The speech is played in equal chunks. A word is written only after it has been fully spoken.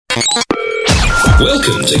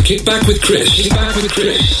Welcome to Kick Back with Chris. Kick Back with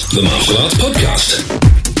Chris, the martial arts podcast.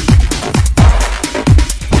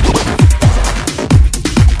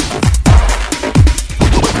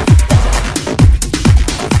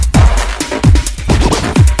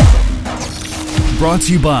 Brought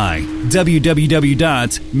to you by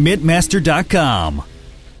www.mitmaster.com.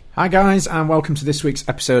 Hi guys, and welcome to this week's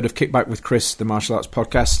episode of Kick Back with Chris, the martial arts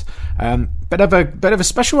podcast. Bit of a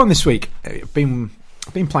special one this week.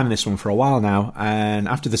 I've been planning this one for a while now, and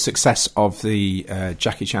after the success of the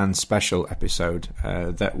Jackie Chan special episode,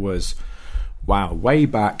 that was way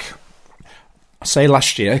back. I say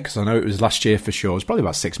last year because I know it was last year for sure. It was probably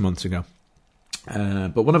about 6 months ago.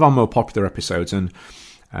 But one of our more popular episodes, and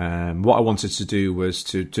what I wanted to do was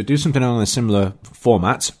to do something on a similar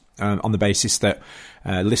format, on the basis that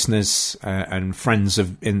listeners and friends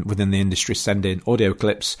within the industry send in audio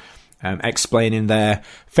clips explaining their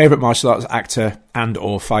favourite martial arts actor and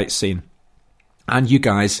or fight scene. And you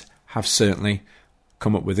guys have certainly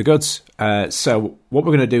come up with the goods. So what we're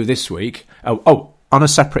going to do this week, on a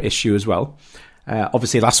separate issue as well.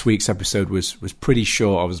 Obviously, last week's episode was pretty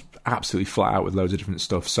short. I was absolutely flat out with loads of different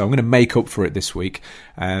stuff. So I'm going to make up for it this week.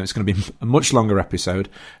 It's going to be a much longer episode.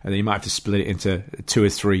 And you might have to split it into 2 or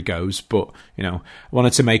 3 goes. But, you know, I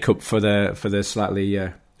wanted to make up for the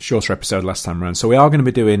slightly shorter episode last time around. So we are going to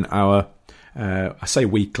be doing our, I say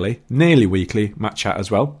nearly weekly Matt Chat as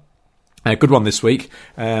well. Good one this week.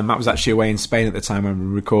 Matt was actually away in Spain at the time when we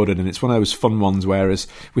recorded, and it's one of those fun ones whereas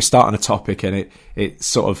we start on a topic and it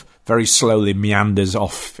sort of very slowly meanders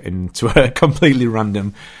off into a completely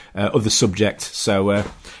random other subject. So,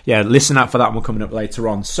 listen out for that one coming up later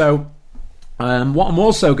on. So, what I'm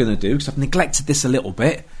also going to do, because I've neglected this a little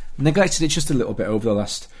bit, just a little bit over the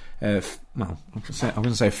last... I'm going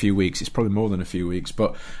to say a few weeks. It's probably more than a few weeks,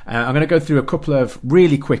 but I'm going to go through a couple of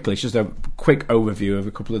really quickly. It's just a quick overview of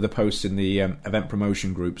a couple of the posts in the event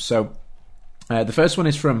promotion group. So the first one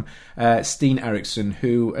is from Steen Eriksson,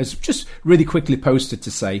 who has just really quickly posted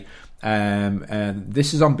to say, and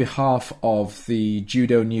this is on behalf of the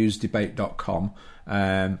judonewsdebate.com.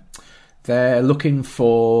 They're looking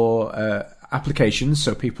for applications,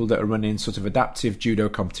 so people that are running sort of adaptive judo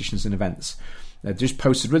competitions and events. They've just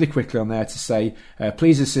posted really quickly on there to say,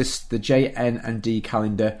 please assist the JN&D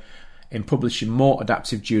calendar in publishing more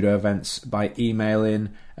adaptive judo events by emailing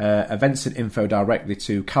events and info directly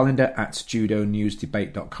to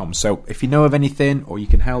calendar@judonewsdebate.com. So if you know of anything or you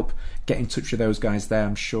can help, get in touch with those guys there.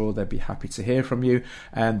 I'm sure they'd be happy to hear from you.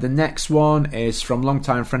 The next one is from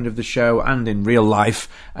longtime friend of the show and in real life,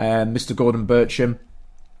 Mr. Gordon Bircham.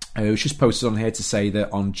 Who's just posted on here to say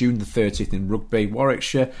that on June the 30th in Rugby,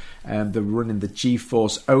 Warwickshire, they're running the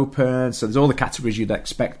G-Force Open. So there's all the categories you'd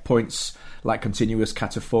expect, points like continuous,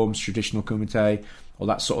 kata forms, traditional kumite, all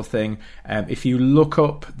that sort of thing. If you look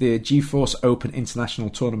up the G-Force Open International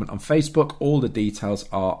Tournament on Facebook, all the details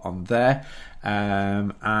are on there.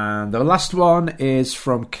 And the last one is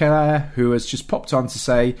from Claire, who has just popped on to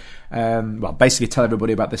say, basically tell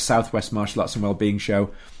everybody about the Southwest Martial Arts and Wellbeing show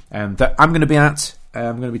that I'm going to be at.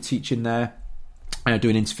 I'm going to be teaching there,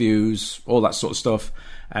 doing interviews, all that sort of stuff.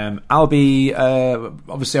 I'll be there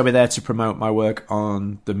to promote my work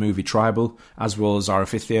on the movie Tribal, as well as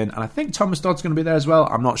Zarathian, and I think Thomas Dodd's going to be there as well.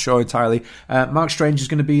 I'm not sure entirely. Mark Strange is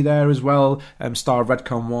going to be there as well, star of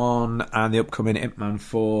Redcon 1 and the upcoming Ip Man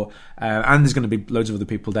 4, and there's going to be loads of other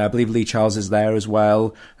people there. I believe Lee Charles is there as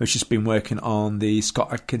well, who's just been working on the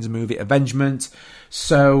Scott Adkins movie Avengement.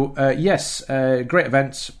 So, great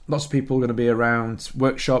event. Lots of people are going to be around,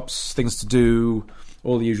 workshops, things to do,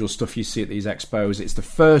 all the usual stuff you see at these expos. It's the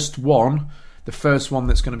first one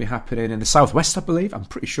that's going to be happening in the Southwest, I believe. I'm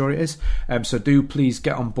pretty sure it is. So do please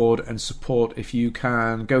get on board and support if you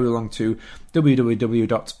can. Go along to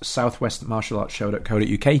www.southwestmartialartsshow.co.uk.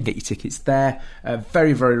 You can get your tickets there.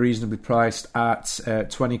 Very, very reasonably priced at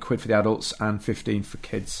 £20 for the adults and £15 for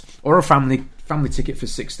kids. Or a family ticket for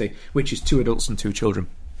 £60, which is 2 adults and 2 children.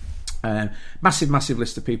 Massive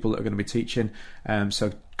list of people that are going to be teaching.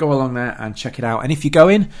 So go along there and check it out. And if you go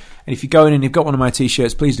in and you've got one of my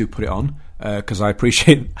t-shirts, please do put it on, because I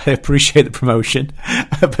appreciate the promotion.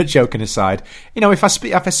 But joking aside, you know, if I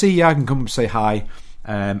see you, I can come and say hi.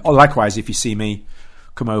 Or likewise, if you see me,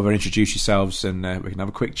 come over, introduce yourselves, and we can have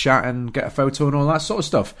a quick chat and get a photo and all that sort of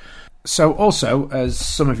stuff. So also, as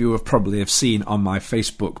some of you have probably seen on my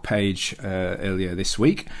Facebook page earlier this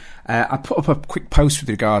week, I put up a quick post with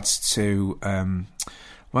regards to,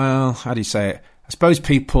 how do you say it? I suppose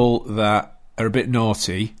people that are a bit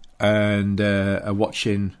naughty and are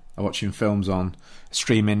watching films on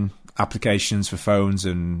streaming applications for phones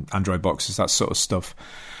and Android boxes, that sort of stuff.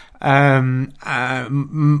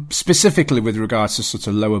 specifically with regards to sort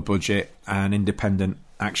of lower budget and independent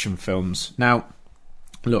action films. Now,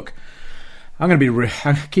 look, I'm going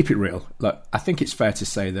to keep it real. Look, I think it's fair to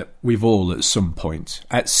say that we've all at some point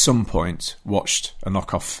watched a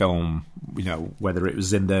knockoff film. You know, whether it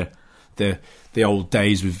was in the old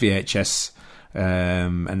days with VHS,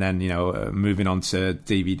 and then moving on to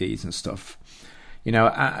DVDs and stuff. You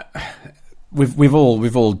know, we've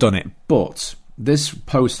all done it. But this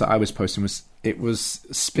post that I was posting was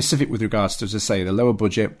specific with regards to, as I say, the lower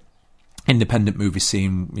budget independent movie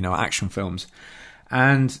scene. You know, action films.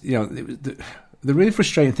 And, you know, the really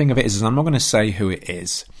frustrating thing of it is I'm not going to say who it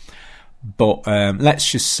is, but let's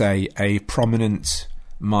just say a prominent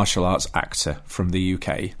martial arts actor from the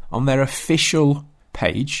UK on their official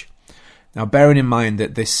page. Now, bearing in mind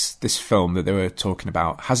that this film that they were talking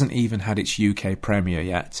about hasn't even had its UK premiere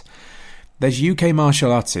yet, there's UK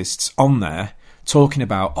martial artists on there talking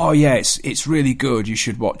about, oh yeah, it's really good, you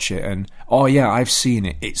should watch it, and oh yeah, I've seen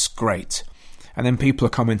it, it's great. And then people are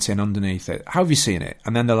commenting underneath it, how have you seen it?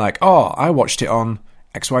 And then they're like, oh, I watched it on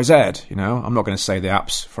XYZ, you know. I'm not going to say the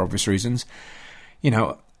apps for obvious reasons. You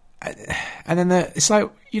know, and then it's like,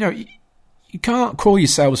 you know, you can't call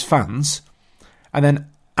yourselves fans and then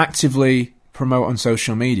actively promote on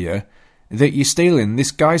social media that you're stealing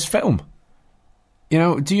this guy's film. You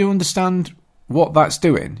know, do you understand what that's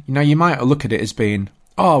doing? You know, you might look at it as being,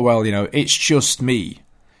 oh, well, you know, it's just me.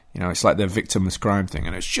 You know, it's like the victimless crime thing,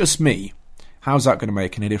 and it's just me. How's that going to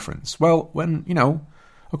make any difference? Well, when, you know,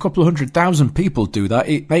 a couple of 100,000 people do that,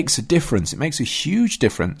 it makes a difference. It makes a huge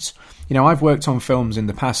difference. You know, I've worked on films in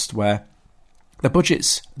the past where the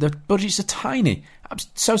budgets are tiny,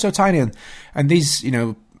 so tiny, and these, you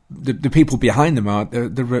know, the people behind them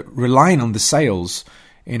they're relying on the sales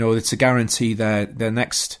in order to guarantee their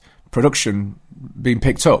next production being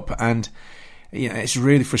picked up. And you know, it's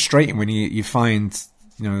really frustrating when you find,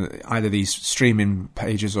 you know, either these streaming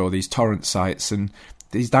pages or these torrent sites, and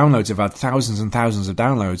these downloads have had thousands and thousands of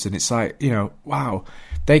downloads, and it's like, you know, wow,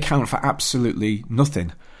 they count for absolutely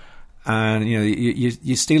nothing. And you know,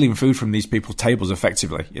 you're stealing food from these people's tables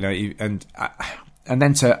effectively, you know, and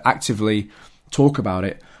then to actively talk about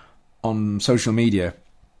it on social media.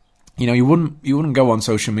 You know, you wouldn't go on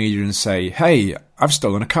social media and say, hey, I've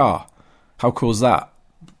stolen a car. How cool is that?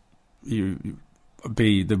 You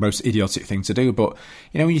be the most idiotic thing to do, but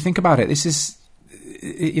you know, when you think about it, this is,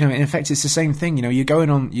 you know, in effect, it's the same thing. You know, you're going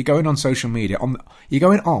on social media, you're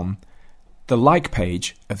going on the like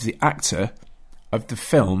page of the actor of the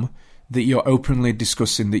film that you're openly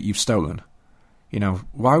discussing that you've stolen. You know,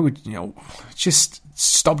 why would, you know, just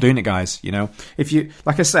stop doing it, guys. You know, if you,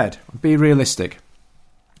 like I said, be realistic.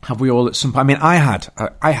 Have we all at some point? I mean, I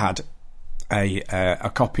had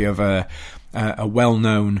a copy of a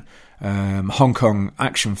well-known Hong Kong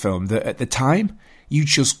action film that at the time you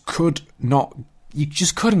just couldn't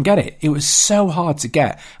get it. It was so hard to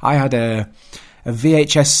get. I had a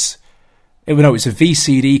VHS, it's a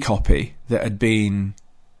VCD copy that had been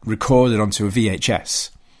recorded onto a VHS.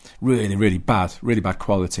 Really, really bad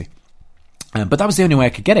quality. But that was the only way I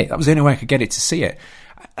could get it. That was the only way I could get it to see it.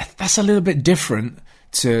 That's a little bit different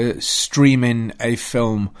to streaming a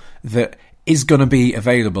film that is going to be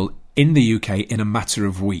available in the UK in a matter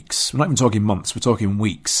of weeks. We're not even talking months, we're talking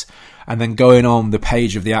weeks. And then going on the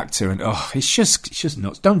page of the actor and, it's just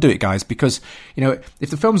nuts. Don't do it, guys, because, you know, if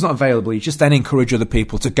the film's not available, you just then encourage other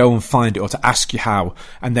people to go and find it or to ask you how,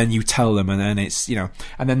 and then you tell them, and then it's, you know,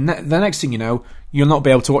 and then the next thing you know, you'll not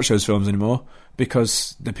be able to watch those films anymore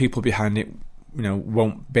because the people behind it, you know,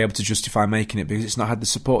 won't be able to justify making it because it's not had the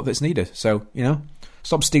support that's needed. So, you know,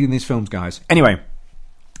 stop stealing these films, guys. Anyway,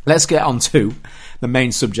 let's get on to the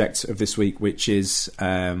main subject of this week, which is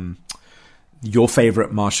your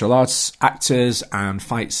favourite martial arts actors and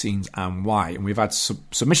fight scenes and why. And we've had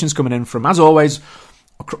submissions coming in from, as always,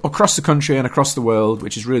 across the country and across the world,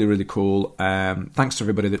 which is really, really cool. Thanks to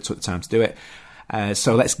everybody that took the time to do it.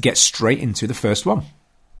 So let's get straight into the first one.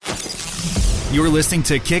 You're listening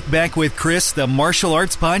to Kick Back with Chris, the martial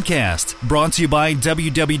arts podcast, brought to you by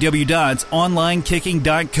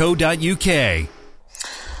www.onlinekicking.co.uk.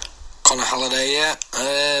 Connor Halliday here.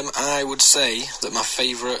 I would say that my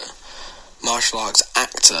favourite martial arts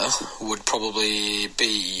actor would probably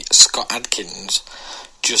be Scott Adkins,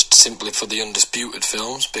 just simply for the Undisputed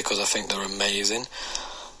films, because I think they're amazing.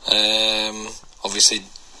 Obviously,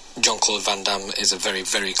 Jean-Claude Van Damme is a very,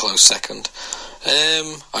 very close second.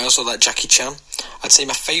 I also like Jackie Chan. I'd say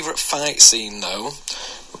my favourite fight scene, though,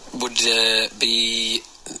 would be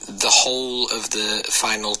the whole of the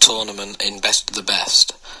final tournament in Best of the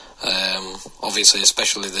Best. Obviously,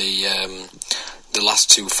 especially the last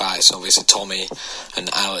two fights, obviously Tommy and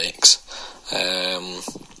Alex.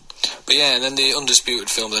 But yeah, and then the Undisputed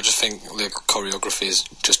films, I just think the choreography is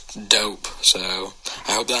just dope. So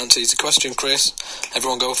I hope that answers the question, Chris.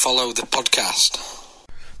 Everyone go follow the podcast.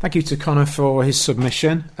 Thank you to Connor for his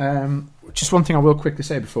submission. Just one thing I will quickly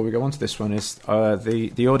say before we go on to this one is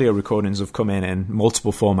the audio recordings have come in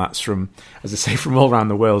multiple formats from, as I say, from all around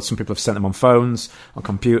the world. Some people have sent them on phones, on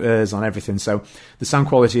computers, on everything. So the sound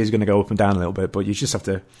quality is going to go up and down a little bit, but you just have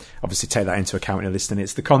to obviously take that into account when you're listening.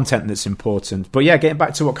 It's the content that's important. But yeah, getting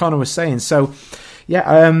back to what Connor was saying. So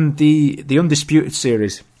yeah, the Undisputed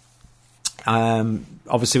series.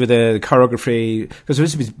 Obviously with the choreography, because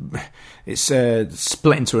it's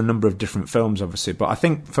split into a number of different films, obviously, but I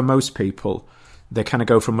think for most people they kind of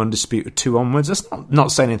go from Undisputed 2 onwards. That's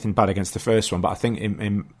not saying anything bad against the first one, but I think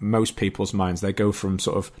in most people's minds they go from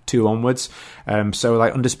sort of 2 onwards. So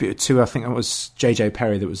like Undisputed 2, I think it was JJ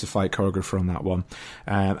Perry that was the fight choreographer on that one,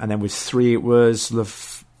 and then with 3 it was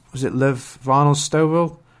Lev Varnell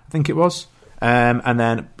Stovall, I think it was, and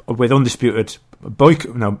then with Undisputed it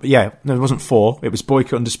wasn't 4. It was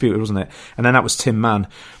Boycott Undisputed, wasn't it? And then that was Tin Man.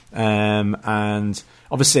 And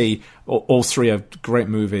obviously, all 3 are great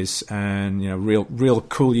movies, and real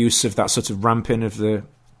cool use of that sort of ramping of the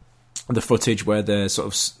footage, where the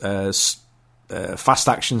sort of fast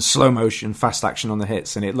action, slow motion, fast action on the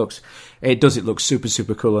hits, and it looks super,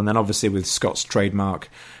 super cool. And then obviously with Scott's trademark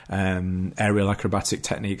aerial acrobatic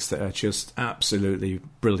techniques that are just absolutely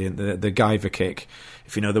brilliant. The Guyver kick,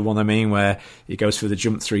 if you know the one I mean, where he goes through the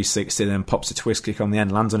jump 360, then pops a twist kick on the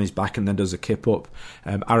end, lands on his back, and then does a kip up.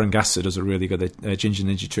 Aaron Gasser does a really good, Ginger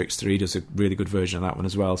Ninja Tricks 3 does a really good version of that one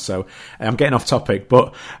as well. So I'm getting off topic,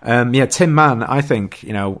 but Tin Man, I think,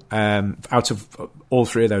 out of all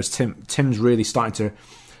 3 of those, Tim's really starting to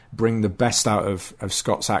bring the best out of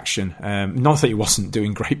Scott's action. Not that he wasn't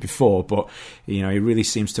doing great before, but he really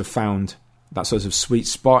seems to have found that sort of sweet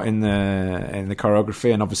spot in the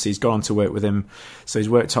choreography, and obviously he's gone on to work with him. So he's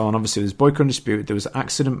worked on, obviously there's Boycott Undisputed, there was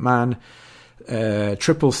Accident Man,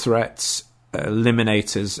 Triple Threats,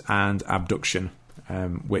 Eliminators, and Abduction,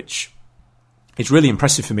 which it's really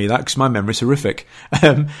impressive for me, that, because my memory's horrific.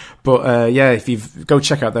 But if you go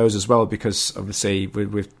check out those as well, because obviously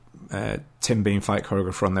with Tim being fight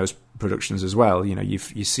choreographer on those productions as well, you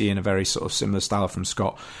see in a very sort of similar style from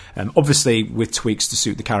Scott, obviously with tweaks to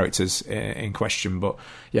suit the characters in question. But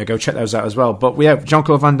yeah, go check those out as well. But we have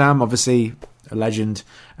Jean-Claude Van Damme, obviously a legend.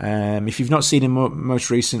 If you've not seen him most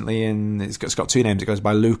recently, it's got 2 names, it goes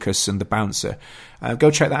by Lucas and The Bouncer. Go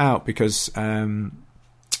check that out, because that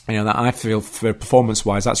I feel, for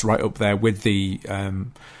performance-wise, that's right up there with the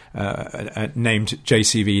named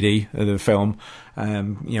JCVD, the film.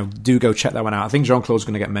 Do go check that one out. I think Jean-Claude's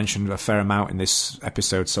going to get mentioned a fair amount in this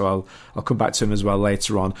episode, so I'll come back to him as well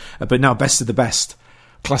later on. But now, Best of the Best,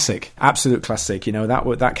 classic, absolute classic.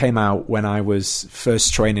 That came out when I was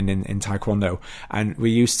first training in Taekwondo, and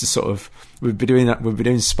we used to we'd be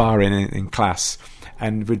doing sparring in class,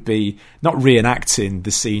 and we'd be not reenacting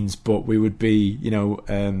the scenes, but we would be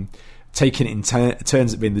taking it in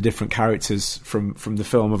turns at being the different characters from the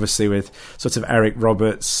film, obviously with sort of Eric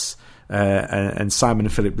Roberts and Simon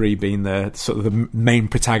and Philip Ree being the sort of the main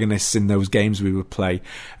protagonists in those games we would play.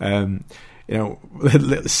 Silly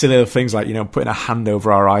little things like putting a hand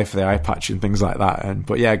over our eye for the eye patch and things like that.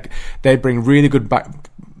 But yeah, they bring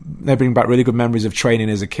back really good memories of training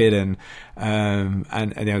as a kid,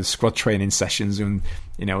 and squad training sessions, and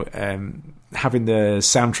having the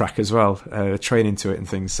soundtrack as well, training to it and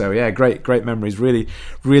things. So yeah, great memories. Really,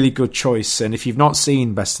 really good choice. And if you've not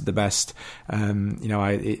seen Best of the Best,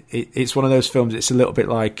 it's one of those films. It's a little bit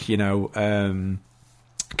like Kickboxer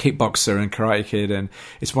and Karate Kid, and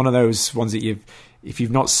it's one of those ones that if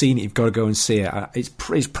you've not seen it, you've got to go and see it.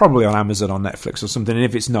 It's probably on Amazon, on Netflix or something, and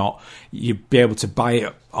if it's not, you'll be able to buy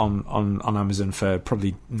it on Amazon for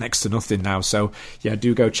probably next to nothing now. So yeah,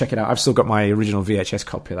 do go check it out. I've still got my original VHS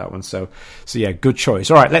copy of that one, so yeah, good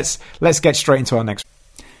choice. All right, let's get straight into our next.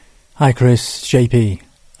 Hi Chris, JP.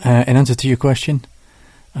 In answer to your question,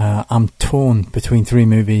 I'm torn between 3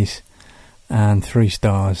 movies and 3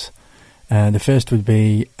 stars. The first would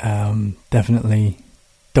be definitely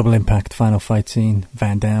Double Impact final fight scene,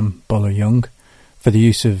 Van Damme, Bolo Young, for the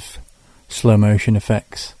use of slow motion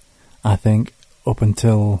effects. I think up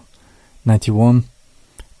until 91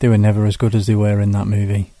 they were never as good as they were in that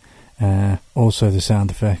movie. Also the sound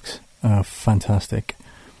effects are fantastic.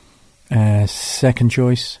 Second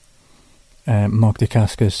choice, Mark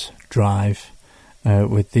Dacascos' Drive,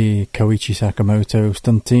 with the Koichi Sakamoto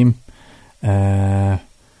stunt team,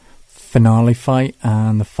 finale fight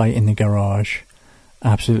and the fight in the garage.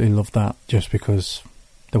 Absolutely love that, just because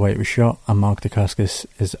the way it was shot, and Mark Dacascos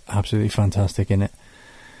is absolutely fantastic in it.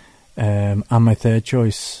 And my third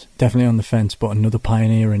choice, definitely on the fence, but another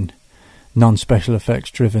pioneer in non-special effects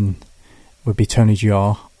driven, would be Tony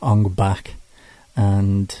Jaa, Ong Bak.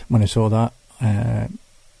 And when I saw that,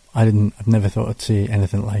 I've never thought I'd see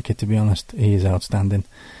anything like it, to be honest. He is outstanding.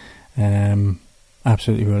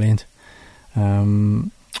 Absolutely brilliant.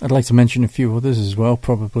 I'd like to mention a few others as well,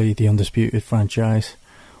 probably the Undisputed franchise,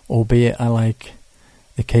 albeit I like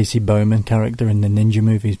the Casey Bowman character in the Ninja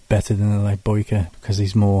movies better than I like Boyka, because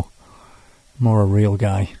he's more a real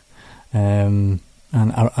guy. And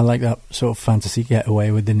I like that sort of fantasy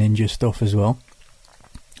getaway with the ninja stuff as well.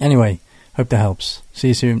 Anyway, hope that helps. See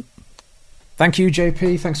you soon. Thank you,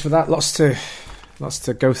 JP. Thanks for that. Lots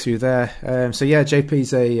to go through there. So yeah,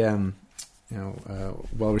 JP's a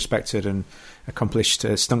well-respected and accomplished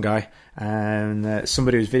stunt guy, and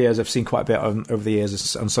somebody whose videos I've seen quite a bit over the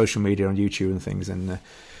years on social media, on YouTube and things. And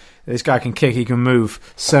this guy can kick, he can move.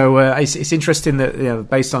 So it's interesting that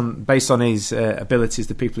based on his abilities,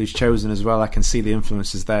 the people he's chosen as well, I can see the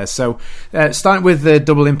influences there. So starting with the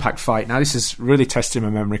Double Impact fight. Now this is really testing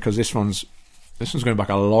my memory, because this one's going back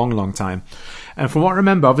a long time. And from what I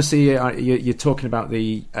remember, obviously you're talking about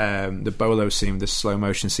the bolo scene, the slow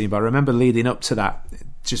motion scene, but I remember leading up to that,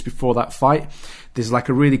 just before that fight, there's like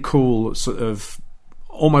a really cool sort of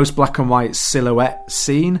almost black and white silhouette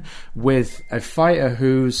scene with a fighter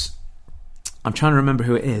who's, I'm trying to remember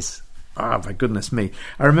who it is. Oh my goodness me.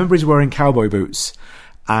 I remember he's wearing cowboy boots,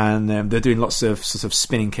 and they're doing lots of sort of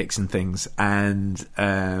spinning kicks and things, and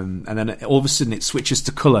then all of a sudden it switches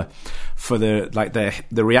to colour for the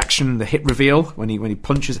reaction, the hit reveal when he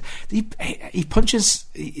punches. He punches.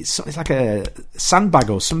 It's like a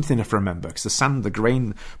sandbag or something, if I remember, because the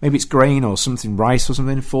grain, maybe it's grain or something, rice or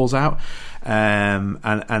something, falls out, and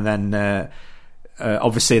then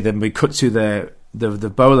obviously then we cut to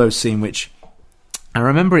the bolo scene, which I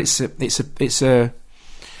remember it's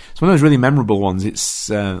one of those really memorable ones. It's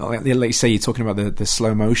like you say, you're talking about the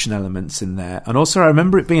slow motion elements in there, and also I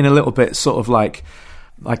remember it being a little bit sort of like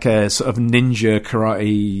a sort of ninja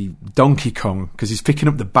karate Donkey Kong, because he's picking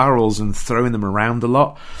up the barrels and throwing them around a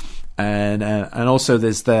lot, and also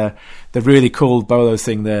there's the really cool bolo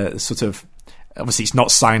thing, the sort of, obviously it's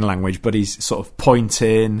not sign language, but he's sort of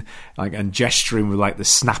pointing and gesturing with the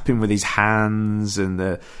snapping with his hands, and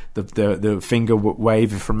the finger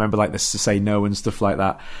wave, if I remember, like this to say no and stuff like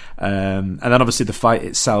that. And then obviously the fight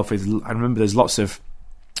itself is, I remember there's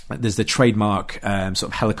the trademark sort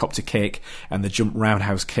of helicopter kick and the jump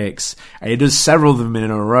roundhouse kicks, and he does several of them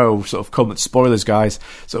in a row, sort of spoilers guys,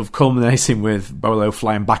 sort of culminating with Bolo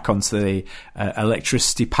flying back onto the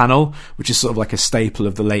electricity panel, which is sort of like a staple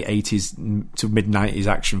of the late 80s to mid 90s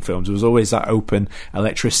action films. There was always that open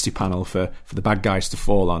electricity panel for the bad guys to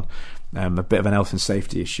fall on. A bit of an health and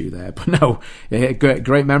safety issue there, but no, yeah,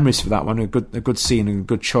 great memories for that one. A good scene and a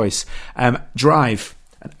good choice. Drive,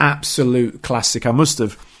 an absolute classic. I must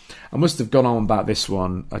have gone on about this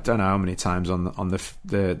one, I don't know how many times on the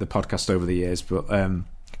podcast over the years, but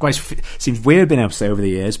seems weird being able to say over the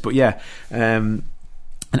years, but yeah, an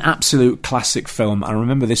absolute classic film. I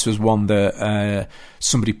remember this was one that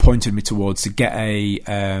somebody pointed me towards to get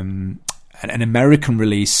an American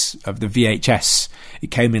release of the VHS. It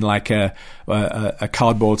came in like a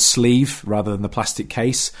cardboard sleeve rather than the plastic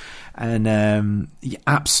case, and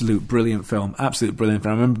absolute brilliant film. I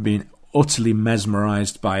remember being utterly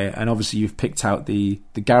mesmerised by it, and obviously you've picked out the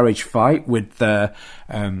garage fight with the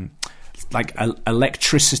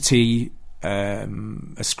electricity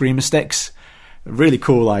screamer sticks. Really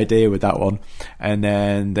cool idea with that one. And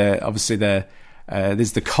then obviously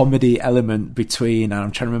there's the comedy element between, and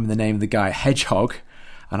I'm trying to remember the name of the guy, Hedgehog,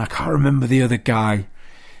 and I can't remember the other guy.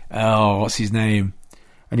 Oh, what's his name?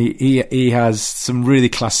 And he has some really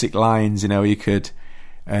classic lines. You could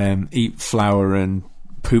eat flour and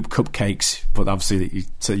poop cupcakes, but obviously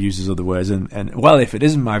he uses other words. And well, if it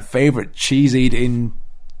isn't my favourite cheese eating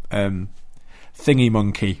thingy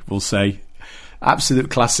monkey, we'll say. Absolute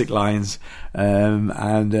classic lines.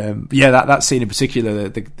 That scene in particular,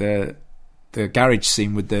 the garage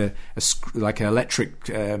scene with the electric,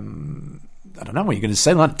 I don't know what you're going to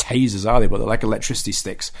say, like tasers are they, but they're like electricity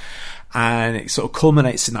sticks, and it sort of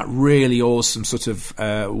culminates in that really awesome sort of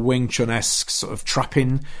Wing Chun-esque sort of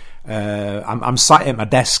trapping. I'm sat at my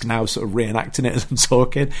desk now, sort of reenacting it as I'm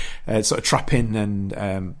talking, sort of trapping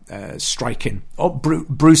and striking,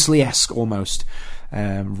 Bruce Lee-esque almost.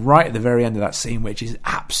 Right at the very end of that scene, which is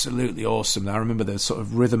absolutely awesome. I remember the sort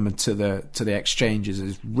of rhythm to the exchanges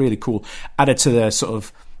is really cool, added to the sort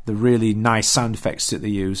of the really nice sound effects that they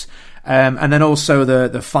use, and then also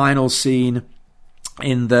the final scene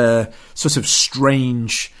in the sort of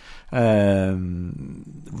strange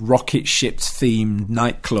rocket shipped themed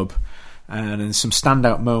nightclub, and some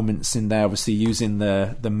standout moments in there, obviously using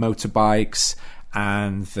the motorbikes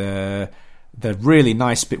and the really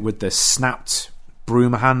nice bit with the snapped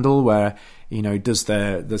broom handle where he does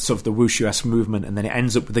the sort of the wushu-esque movement, and then it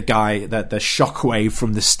ends up with the guy that the shockwave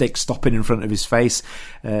from the stick stopping in front of his face,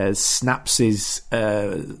 snaps his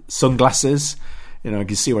sunglasses. You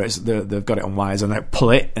can see where they've got it on wires, and they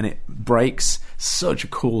pull it and it breaks. Such a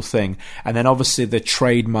cool thing. And then obviously the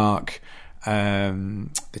trademark punch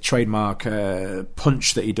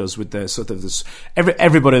that he does with the sort of this.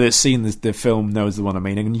 Everybody that's seen the film knows the one I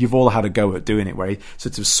mean, and you've all had a go at doing it, where he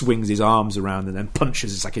sort of swings his arms around and then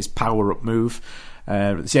punches. It's like his power up move.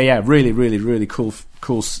 Really, really, really cool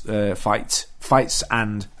fights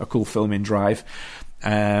and a cool filming drive.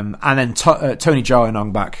 And then Tony Jaa and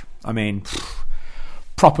Ong Bak. I mean,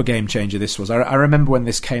 proper game changer this was. I remember when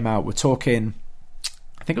this came out, we're talking,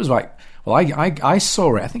 I think it was like, well, I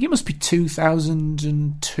saw it, I think it must be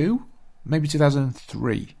 2002, maybe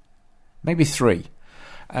 2003, maybe 3.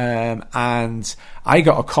 And I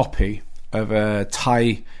got a copy of a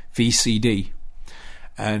Thai VCD.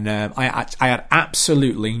 And I had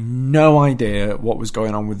absolutely no idea what was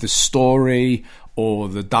going on with the story or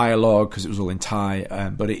the dialogue, because it was all in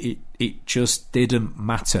Thai, but it just didn't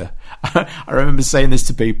matter. I remember saying this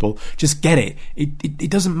to people: just get it. It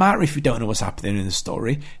doesn't matter if you don't know what's happening in the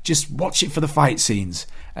story. Just watch it for the fight scenes.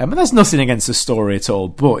 And there's nothing against the story at all,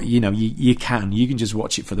 but you can just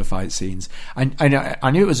watch it for the fight scenes. I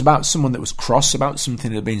knew it was about someone that was cross about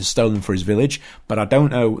something that had been stolen for his village, but I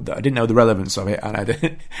didn't know the relevance of it, and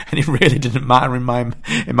it really didn't matter in my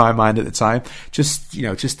mind at the time. Just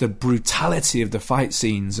the brutality of the fight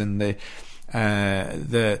scenes and the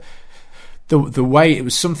way it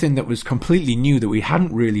was something that was completely new that we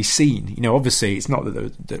hadn't really seen. Obviously it's not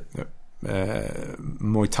that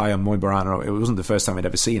Muay Thai and Muay Boran, it wasn't the first time I'd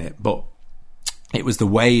ever seen it, but it was the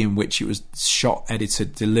way in which it was shot,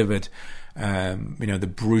 edited, delivered.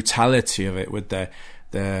 The brutality of it with the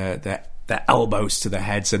elbows to the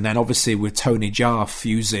heads, and then obviously with Tony Jaa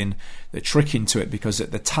fusing the trick into it, because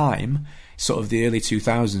at the time, sort of the early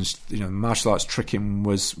 2000s, martial arts tricking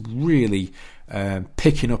was really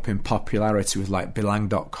picking up in popularity with like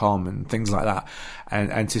Bilang.com and things like that,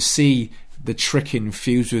 and to see the tricking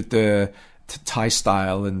fused with the Thai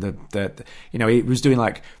style, and he was doing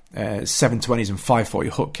like 720s and 540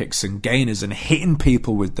 hook kicks and gainers and hitting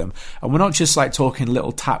people with them, and we're not just like talking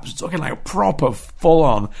little taps, we're talking like proper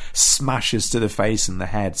full-on smashes to the face and the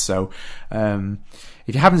head. So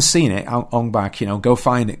if you haven't seen it, Ong Bak, go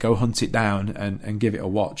find it, go hunt it down and give it a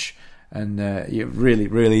watch, and you'll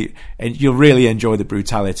really enjoy the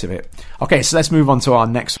brutality of it. Okay, so let's move on to our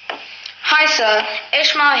next. Hi sir,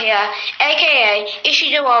 Ishmael here, aka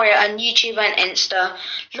Ishi the Warrior on YouTube and Insta.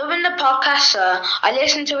 Loving the podcast, sir. I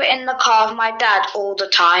listen to it in the car with my dad all the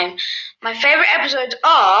time. My favourite episodes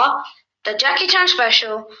are the Jackie Chan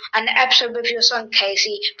special and the episode with your son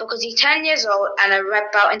Casey, because he's 10 years old and a red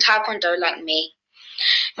belt in Taekwondo like me.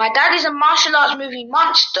 My dad is a martial arts movie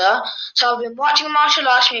monster, so I've been watching martial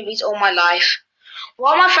arts movies all my life.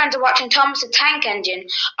 While my friends are watching Thomas the Tank Engine,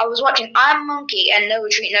 I was watching Iron Monkey and No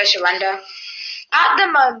Retreat, No Surrender. At the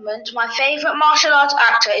moment, my favourite martial arts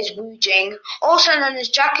actor is Wu Jing, also known as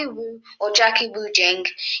Jackie Wu or Jackie Wu Jing.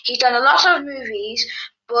 He's done a lot of movies,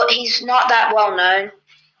 but he's not that well known.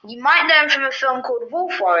 You might know him from a film called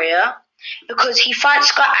Wolf Warrior, because he fights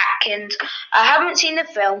Scott Adkins. I haven't seen the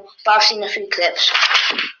film, but I've seen a few clips.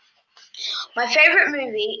 My favourite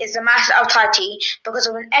movie is The Master of Tai Chi, because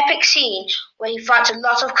of an epic scene where he fights a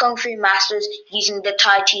lot of Kung Fu masters using the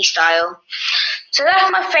Tai Chi style. So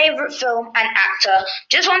that's my favourite film and actor.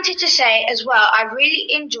 Just wanted to say as well, I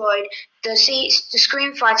really enjoyed the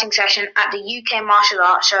screen fighting session at the UK Martial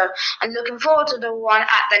Arts Show, and looking forward to the one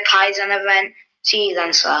at the Kaizen event. See you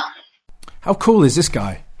then, sir. How cool is this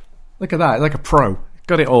guy? Look at that, like a pro.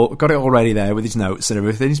 Got it all ready there with his notes and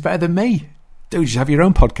everything. He's better than me. Dude, you have your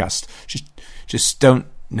own podcast. Just don't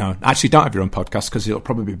have your own podcast, because it'll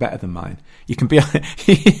probably be better than mine. You can be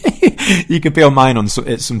on mine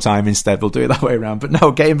at some time instead. We'll do it that way around. But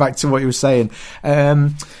no, getting back to what you were saying,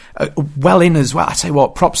 well in as well. I tell you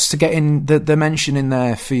what, props to getting the mention in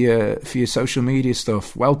there for your social media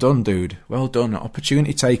stuff. Well done, dude. Well done.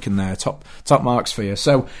 Opportunity taken there. Top marks for you.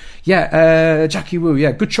 So yeah, Jackie Wu.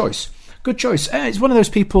 Yeah, good choice. Good choice. It's one of those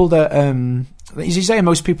people that, as you say,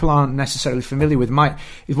 most people aren't necessarily familiar with.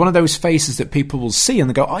 It's one of those faces that people will see and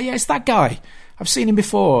they go, "Oh yeah, it's that guy. I've seen him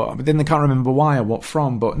before, but then I can't remember why or what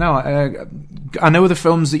from. But no, I know the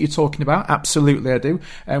films that you're talking about. Absolutely, I do.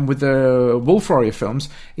 And with the Wolf Warrior films,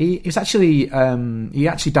 he actually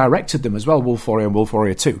directed them as well. Wolf Warrior and Wolf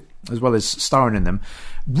Warrior 2, as well as starring in them.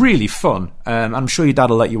 Really fun. I'm sure your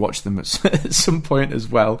dad will let you watch them at some point as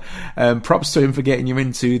well. Props to him for getting you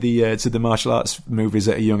into the martial arts movies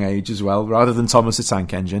at a young age as well, rather than Thomas the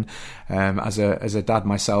Tank Engine. As a dad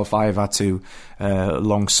myself, I've had to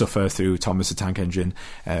long suffer through Thomas the Tank Engine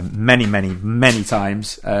many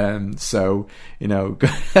times. So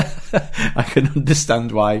I can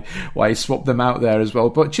understand why he swapped them out there as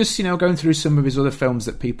well. But just going through some of his other films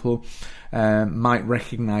that people might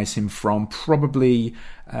recognise him from, probably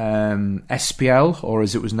SPL, or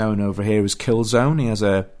as it was known over here as Killzone. He has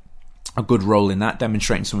a good role in that,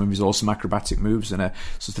 demonstrating some of his awesome acrobatic moves and a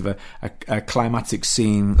sort of a climatic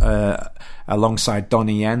scene alongside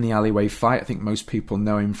Donnie Yen, the alleyway fight. I think most people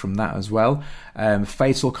know him from that as well.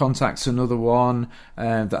 Fatal Contact's another one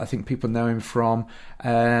that I think people know him from.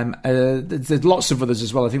 There's lots of others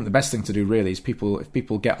as well. I think the best thing to do really is if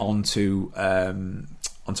people get onto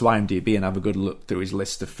IMDb and have a good look through his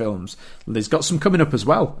list of films. There's got some coming up as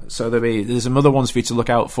well, so there's some other ones for you to look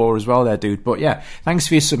out for as well there, dude. But yeah, thanks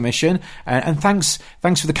for your submission, and thanks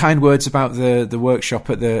for the kind words about the workshop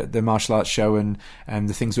at the martial arts show and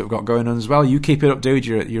the things that we've got going on as well. You keep it up, dude.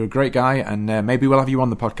 You're a great guy, and maybe we'll have you on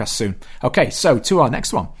the podcast soon. Okay, so to our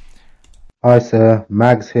next one. Hi sir,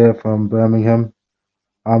 Mags here from Birmingham.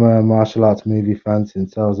 I'm a martial arts movie fan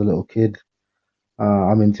since I was a little kid.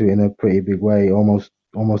 I'm into it in a pretty big way, almost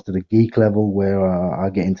at a geek level, where I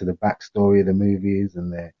get into the backstory of the movies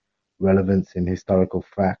and their relevance in historical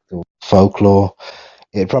fact or folklore.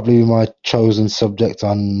 It'd probably be my chosen subject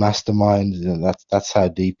on Mastermind. That's how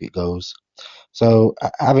deep it goes. So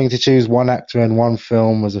having to choose one actor and one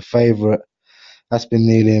film as a favourite, that's been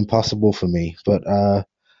nearly impossible for me. But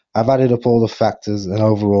I've added up all the factors, and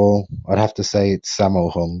overall, I'd have to say it's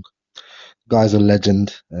Sammo Hung. Guy's a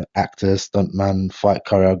legend, actor, stuntman, fight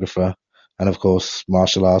choreographer, and of course,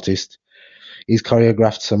 martial artist. He's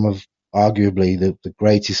choreographed some of arguably the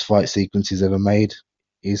greatest fight sequences ever made.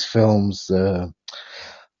 His films,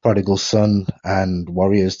 Prodigal Son and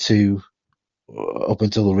Warriors 2, up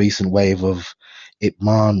until the recent wave of Ip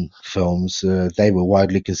Man films, they were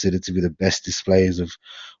widely considered to be the best displays of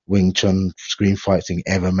Wing Chun screen fighting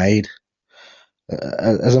ever made.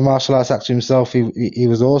 As a martial arts actor himself, he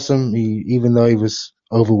was awesome. Even though he was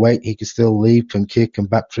overweight, he could still leap and kick and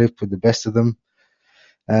backflip with the best of them.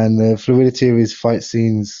 And the fluidity of his fight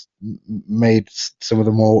scenes made some of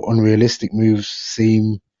the more unrealistic moves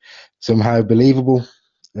seem somehow believable.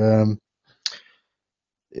 In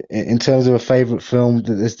terms of a favourite film,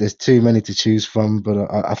 there's too many to choose from,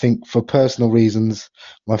 but I think for personal reasons,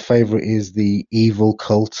 my favourite is The Evil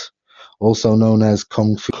Cult, also known as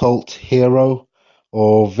Kung Fu Cult Hero,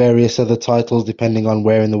 or various other titles depending on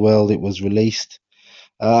where in the world it was released.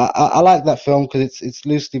 I like that film because it's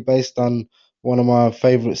loosely based on one of my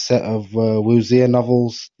favourite set of Wu Zia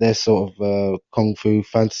novels. They're sort of kung fu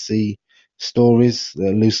fantasy stories,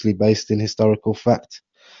 loosely based in historical fact.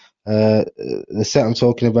 The set I'm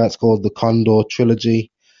talking about is called the Condor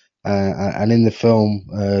Trilogy, and in the film,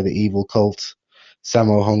 The Evil Cult,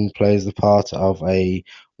 Sammo Hung plays the part of a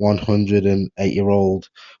 108-year-old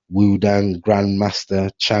Wudang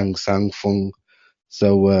Grandmaster Chang Sang Fung.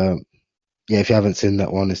 So, yeah, if you haven't seen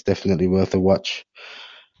that one, it's definitely worth a watch.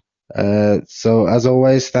 So, as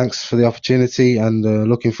always, thanks for the opportunity, and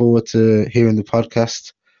looking forward to hearing the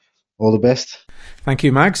podcast. All the best. Thank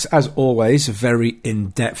you, Mags. As always, a very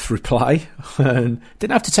in-depth reply. And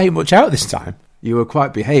didn't have to take much out this time. You were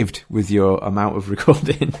quite behaved with your amount of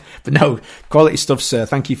recording. But no, quality stuff, sir.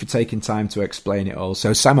 Thank you for taking time to explain it all. So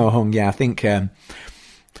Sammo Hung, yeah, I think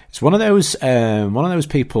it's one of those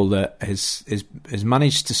people that has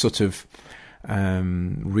managed to sort of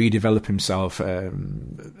redevelop himself,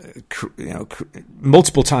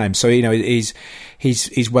 multiple times. So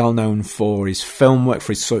he's well known for his film work,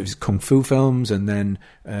 for his sort of his kung fu films, and then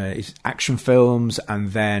his action films,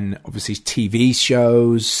 and then obviously his TV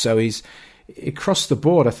shows. So he's across the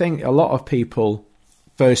board. I think a lot of people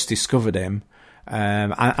first discovered him.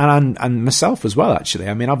 And myself as well, actually.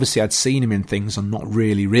 I mean, obviously I'd seen him in things and not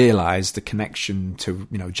really realised the connection to,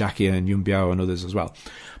 Jackie and Yuen Biao and others as well.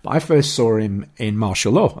 But I first saw him in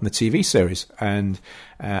Martial Law on the TV series, and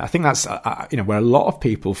I think that's where a lot of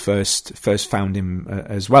people first found him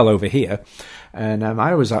as well over here. And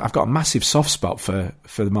I've got a massive soft spot for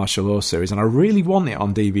the Martial Law series, and I really want it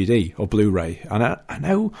on DVD or Blu-ray. And I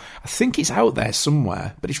think it's out there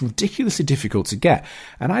somewhere, but it's ridiculously difficult to get.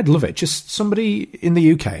 And I'd love it. Just somebody in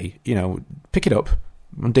the UK, pick it up,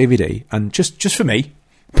 on DVD, and just for me.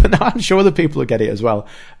 But I'm sure other people will get it as well.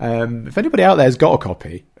 If anybody out there has got a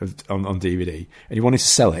copy on DVD and you wanted to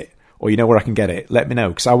sell it, or you know where I can get it, let me know,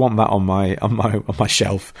 because I want that on my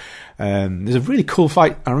shelf. There's a really cool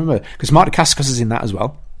fight. I remember because Mark Dacascos is in that as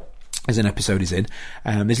well. As an episode is in.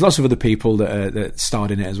 There's lots of other people that starred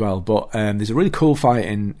in it as well. But there's a really cool fight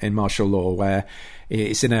in martial law where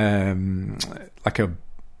it's in I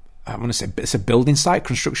want to say it's a building site,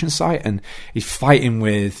 construction site, and he's fighting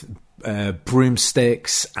with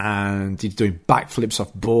broomsticks, and he's doing backflips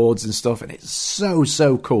off boards and stuff, and it's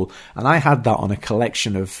so cool. And I had that on a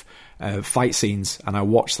collection of fight scenes, and I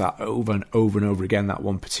watched that over and over and over again, that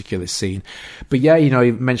one particular scene. But yeah,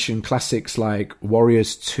 you mentioned classics like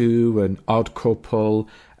Warriors 2 and Odd Couple.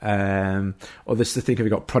 Others to think of,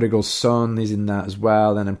 you've got Prodigal Son is in that as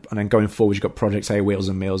well, and then going forward you've got Project A, Wheels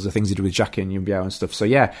and Meals, the things he did with Jackie and Yuen Biao and stuff. So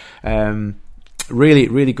yeah,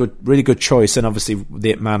 really good choice, and obviously the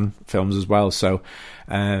Ip Man films as well. So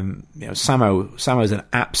Sammo is an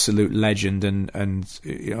absolute legend, and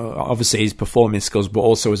obviously his performing skills, but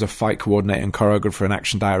also as a fight coordinator and choreographer and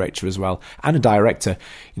action director as well, and a director.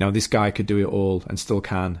 This guy could do it all and still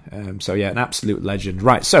can. So yeah, an absolute legend.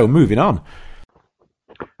 Right, so moving on.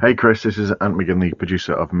 Hey Chris, this is Ant McGinley,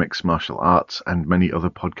 producer of Mixed Martial Arts and many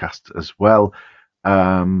other podcasts as well.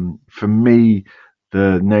 For me,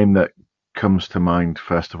 the name that comes to mind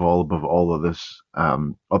first of all, above all others,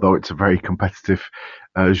 although it's a very competitive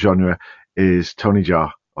genre, is Tony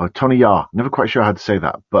Jaa, or Tony Jaa. Never quite sure how to say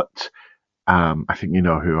that, but I think you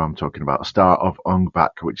know who I'm talking about. Star of Ong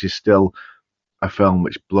Bak, which is still a film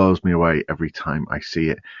which blows me away every time I see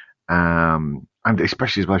it. And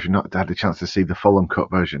especially as well if you've not had a chance to see the full uncut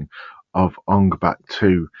version of Ong Bak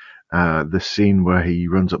 2, the scene where he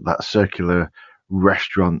runs up that circular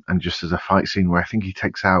restaurant, and just as a fight scene where I think he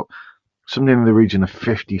takes out something in the region of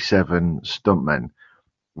 57 stuntmen,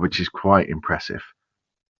 which is quite impressive.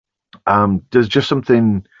 There's just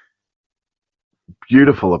something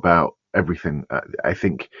beautiful about everything. I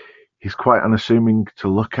think he's quite unassuming to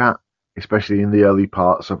look at, especially in the early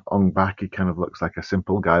parts of Ong Bak. He kind of looks like a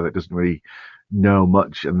simple guy that doesn't really know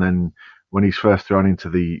much, and then when he's first thrown into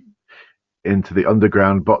the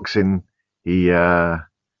underground boxing, he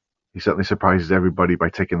certainly surprises everybody by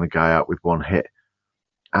taking the guy out with one hit.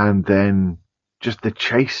 And then just the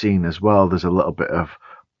chase scene as well, there's a little bit of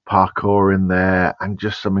parkour in there, and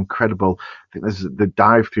just some incredible, I think there's the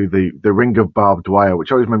dive through the ring of barbed wire,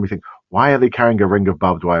 which always made me think, why are they carrying a ring of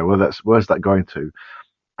barbed wire? Well, where's that going to?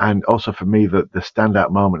 And also for me, the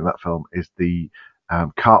standout moment in that film is the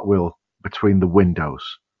cartwheel between the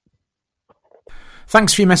windows.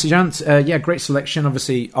 Thanks for your message, Ant. Yeah, great selection.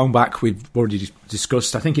 Obviously, Ong Bak we've already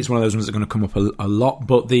discussed. I think it's one of those ones that's going to come up a lot.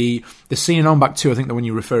 But the scene in Ong Bak 2, I think the one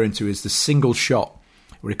you're referring to is the single shot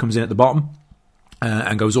where he comes in at the bottom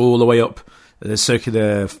and goes all the way up the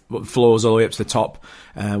circular floors all the way up to the top.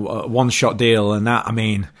 One shot deal, and that, I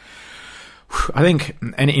mean, I think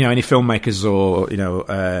any filmmakers or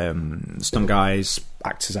stunt guys,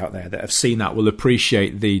 actors out there that have seen that will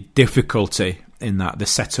appreciate the difficulty in that, the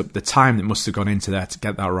setup, the time that must have gone into there to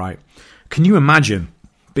get that right. Can you imagine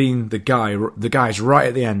being the guys right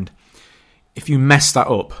at the end? If you mess that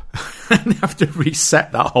up and have to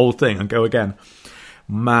reset that whole thing and go again,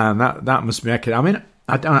 man, that must be. I mean,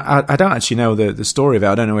 I don't actually know the story of it.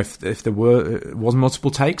 I don't know if there was multiple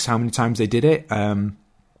takes, how many times they did it.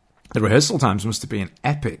 The rehearsal times must have been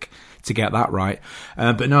epic to get that right.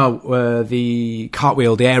 But no, the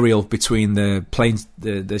cartwheel, the aerial between the planes,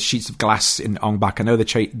 the sheets of glass in Ong Bak. I know the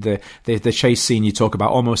chase scene you talk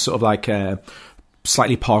about, almost sort of like a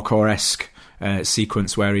slightly parkour-esque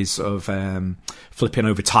sequence where he's sort of flipping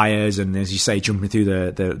over tires and, as you say, jumping through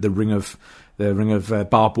the ring of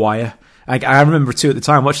barbed wire. I remember too at the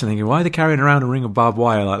time watching, thinking, why are they carrying around a ring of barbed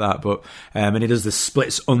wire like that? But and he does the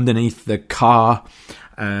splits underneath the car.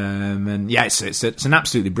 And yeah, it's an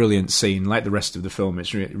absolutely brilliant scene. Like the rest of the film,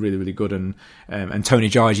 it's really good. And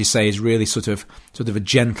Tony Jaa, as you say, is really sort of a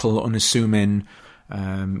gentle, unassuming,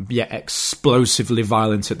 yet explosively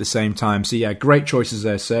violent at the same time. So yeah, great choices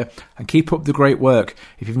there, sir. And keep up the great work.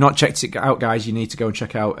 If you've not checked it out, guys, you need to go and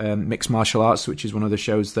check out Mixed Martial Arts, which is one of the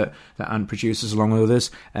shows that Ant produces along with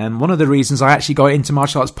others. And one of the reasons I actually got into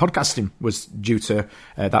martial arts podcasting was due to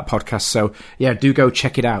that podcast. So yeah, do go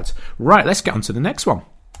check it out. Right, let's get on to the next one.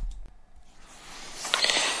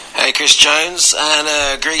 Hey, Chris Jones,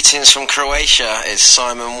 and greetings from Croatia. It's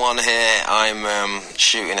Simon One here. I'm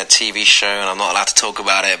shooting a TV show, and I'm not allowed to talk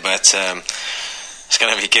about it, but it's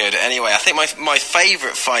going to be good. Anyway, I think my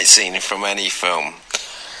favourite fight scene from any film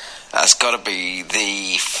has got to be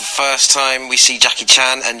the first time we see Jackie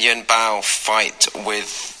Chan and Yuen Biao fight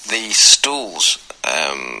with the stools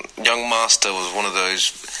Young Master was one of those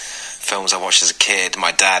films I watched as a kid.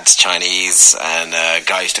 My dad's Chinese, and a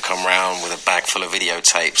guy used to come around with a bag full of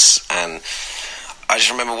videotapes, and I just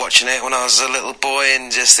remember watching it when I was a little boy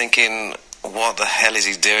and just thinking, what the hell is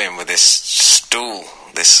he doing with this stool,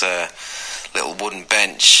 this little wooden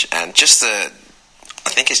bench, and I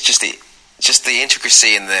think it's just the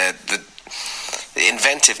intricacy and the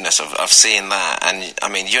inventiveness of seeing that. And I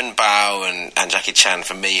mean, Yuen Biao and Jackie Chan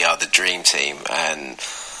for me are the dream team, and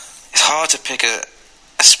it's hard to pick a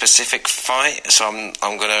specific fight, so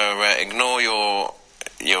I'm going to ignore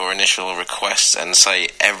your initial request and say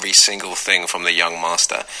every single thing from the Young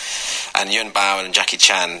Master. And Yuen Biao and Jackie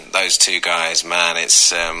Chan, those two guys, man,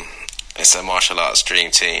 it's a martial arts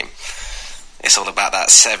dream team. It's all about that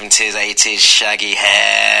 70s, 80s shaggy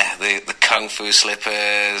hair, the kung fu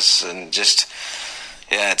slippers, and just,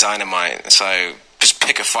 yeah, dynamite. So just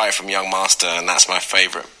pick a fight from Young Master, and that's my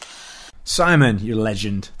favourite. Simon, you're a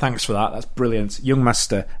legend. Thanks for that. That's brilliant. Young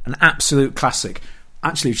Master, an absolute classic.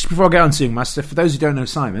 Actually, just before I get on to Young Master, for those who don't know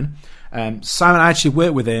Simon, I actually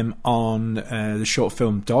worked with him on the short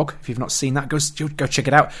film Dog. If you've not seen that, go check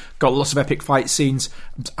it out. Got lots of epic fight scenes.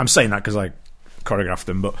 I'm saying that because I choreographed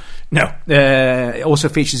them, but no. It also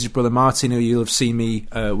features his brother Martin, who you'll have seen me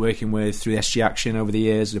working with through SG Action over the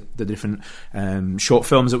years, the different short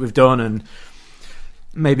films that we've done, and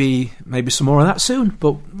maybe some more of that soon,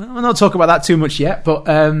 but we'll not talk about that too much yet. But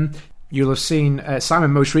you'll have seen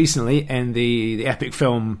Simon most recently in the epic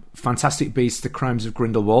film Fantastic Beasts: The Crimes of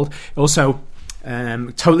Grindelwald. Also,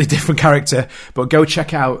 totally different character, but go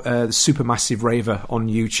check out the Supermassive Raver on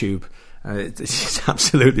YouTube. It's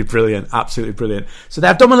absolutely brilliant, absolutely brilliant. So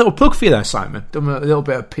I've done a little plug for you there, Simon. Done a little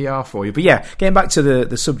bit of PR for you. But yeah, getting back to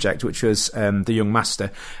the subject, which was The Young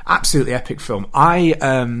Master. Absolutely epic film. I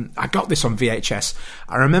got this on VHS.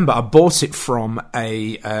 I remember I bought it from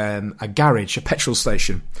a garage, a petrol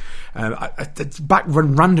station. Back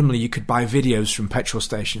when randomly you could buy videos from petrol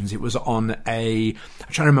stations. It was on I'm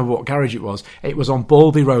trying to remember what garage it was. It was on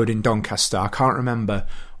Balby Road in Doncaster. I can't remember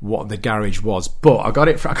what the garage was, but I got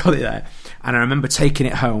it there, and I remember taking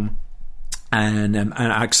it home, and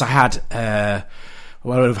because I had I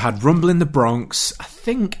would have had Rumble in the Bronx. I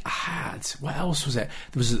think I had, what else was it?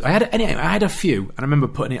 I had a few, and I remember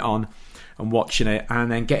putting it on and watching it,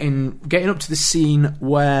 and then getting up to the scene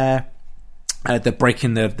where they're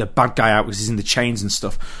breaking the bad guy out because he's in the chains and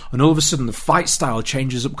stuff, and all of a sudden the fight style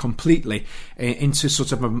changes up completely into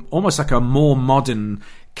sort of almost like a more modern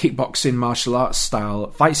kickboxing martial arts style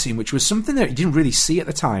fight scene, which was something that you didn't really see at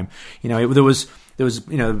the time. There was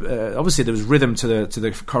obviously there was rhythm to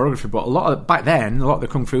the choreography, but back then a lot of the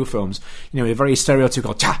kung fu films, they're very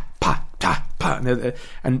stereotypical ta pa ta pa,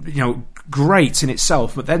 and great in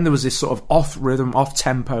itself, but then there was this sort of off rhythm, off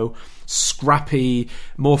tempo, scrappy,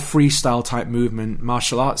 more freestyle type movement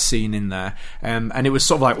martial arts scene in there, and it was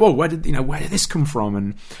sort of like, whoa, where did this come from?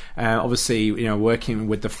 And obviously, working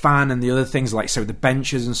with the fan and the other things like the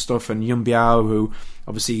benches and stuff, and Yuen Biao, who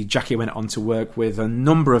obviously Jackie went on to work with a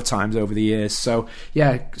number of times over the years. So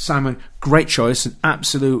yeah, Simon, great choice, an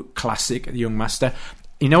absolute classic, The Young Master.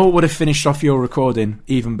 You know what would have finished off your recording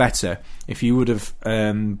even better? If you would have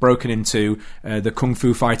broken into the Kung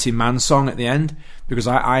Fu Fighting Man song at the end, because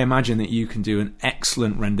I imagine that you can do an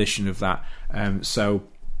excellent rendition of that. So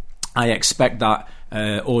I expect that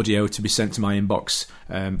audio to be sent to my inbox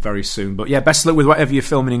very soon. But yeah, best of luck with whatever you're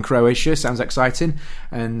filming in Croatia. Sounds exciting,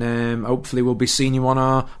 and hopefully we'll be seeing you on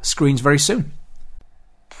our screens very soon.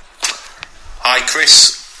 Hi,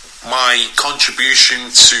 Chris. My contribution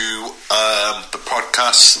to the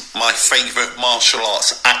podcast, my favourite martial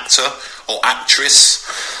arts actor or actress,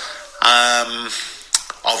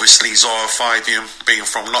 obviously Zora Fidium, being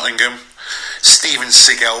from Nottingham, Steven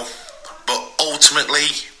Seagal, but ultimately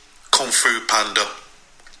Kung Fu Panda,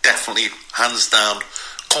 definitely hands down.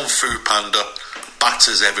 Kung Fu Panda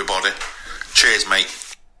batters everybody. Cheers, mate.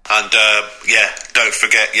 And don't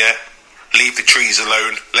forget, leave the trees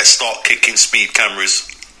alone. Let's start kicking speed cameras.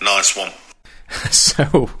 Nice one.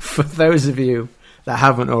 So, for those of you that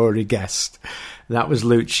haven't already guessed, that was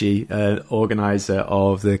Lucci, organiser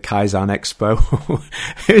of the Kaizen Expo,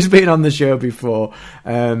 who's been on the show before.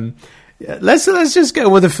 Let's just go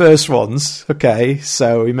with the first ones. Okay,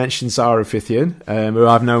 so we mentioned Zara Fithian, who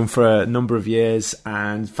I've known for a number of years,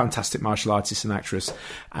 and fantastic martial artist and actress.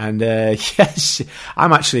 And yes,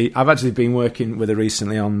 I've actually been working with her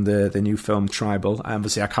recently on the new film Tribal.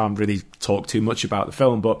 Obviously, I can't really talk too much about the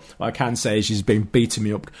film, but what I can say is she's been beating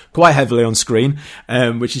me up quite heavily on screen,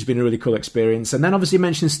 which has been a really cool experience. And then obviously you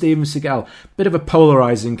mentioned Steven Seagal, bit of a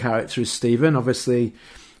polarising character as Steven. Obviously,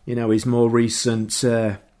 his more recent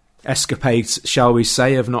escapades, shall we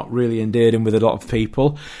say, have not really endeared him with a lot of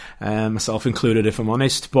people, myself included, if I'm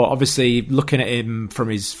honest. But obviously, looking at him from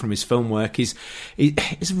his film work, he's a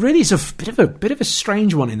bit of a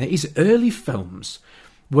strange one in that his early films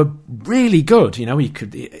were really good. You know, he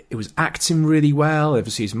was acting really well.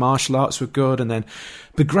 Obviously, his martial arts were good, and then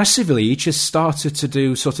progressively, he just started to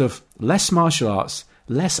do sort of less martial arts,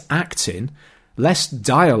 less acting, less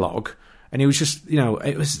dialogue. And it was just, you know,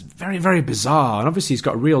 it was very, very bizarre. And obviously he's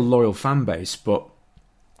got a real loyal fan base, but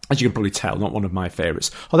as you can probably tell, not one of my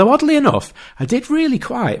favourites. Although, oddly enough, I did really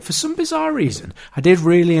for some bizarre reason, I did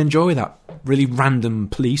really enjoy that really random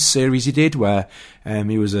police series he did where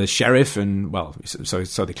he was a sheriff and, well, so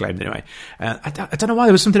they claimed anyway. I don't know why,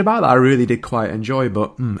 there was something about that I really did quite enjoy,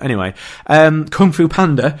 but anyway. Kung Fu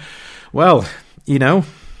Panda, well, you know,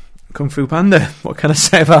 Kung Fu Panda, what can I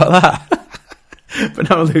say about that? But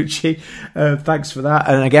no, Lucci, thanks for that.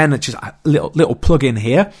 And again, just a little plug in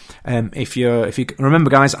here. If you remember,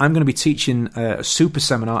 guys, I'm going to be teaching a super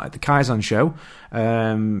seminar at the Kaizen show.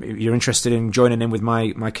 If you're interested in joining in with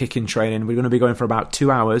my kicking training, we're going to be going for about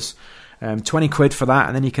 2 hours. 20 quid for that,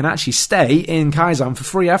 and then you can actually stay in Kaizen for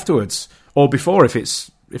free afterwards, or before if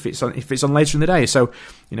it's on later in the day. So,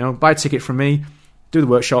 you know, buy a ticket from me, do the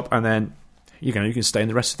workshop, and then you can stay in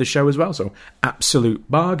the rest of the show as well. So, absolute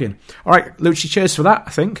bargain. All right, Lucci, cheers for that,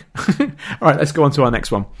 I think. All right, let's go on to our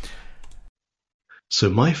next one.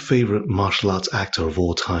 So my favourite martial arts actor of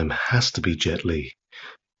all time has to be Jet Li.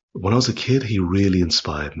 When I was a kid, he really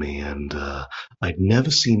inspired me, and I'd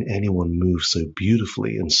never seen anyone move so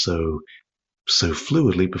beautifully and so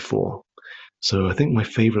fluidly before. So I think my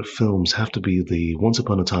favourite films have to be the Once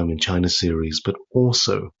Upon a Time in China series, but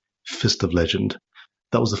also Fist of Legend.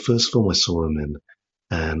 That was the first film I saw him in,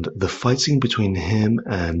 and the fight scene between him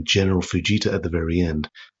and General Fujita at the very end,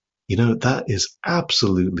 you know, that is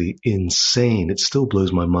absolutely insane. It still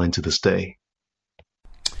blows my mind to this day.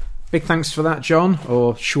 Big thanks for that, John,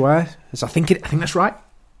 or Shuai. I think that's right.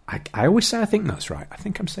 I always say I think that's right. I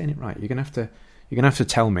think I'm saying it right. You're gonna have to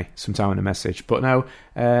tell me sometime in a message. But no,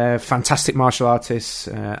 fantastic martial artist,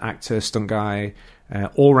 actor, stunt guy,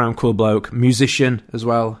 all-round cool bloke, musician as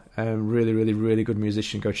well. Really, really, really good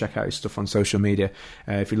musician. Go check out his stuff on social media.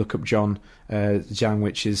 If you look up John Zhang,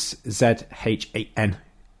 which is ZHANG.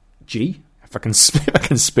 If I can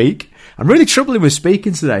speak. I'm really troubling with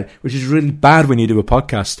speaking today, which is really bad when you do a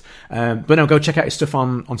podcast. But no, go check out his stuff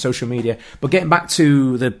on social media. But getting back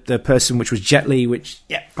to the person, which was Jet Li, which,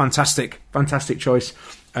 yeah, fantastic choice.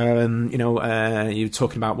 You were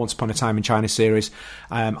talking about Once Upon a Time in China series.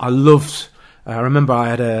 I remember I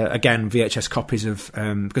had, VHS copies of,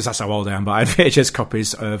 because that's how old I am, but I had VHS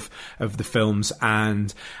copies of the films,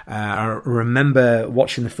 and I remember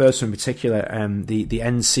watching the first one in particular, the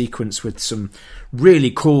end sequence with some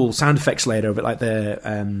really cool sound effects laid over it, like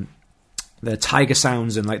the tiger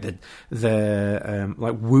sounds and like the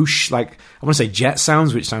like whoosh, like I want to say jet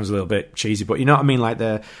sounds, which sounds a little bit cheesy, but you know what I mean, like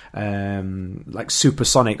the like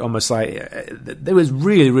supersonic, almost like there was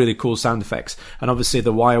really, really cool sound effects, and obviously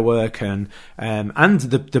the wire work and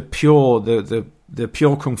the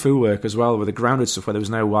pure kung fu work as well, with the grounded stuff where there was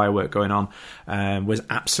no wire work going on, was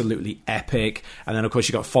absolutely epic. And then of course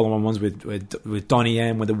you got follow-on ones with Donnie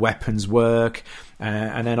Yen, where the weapons work,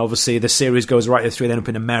 and then obviously the series goes right through, then up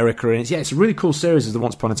in America, and it's a really cool series, as the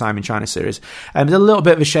Once Upon a Time in China series. It's a little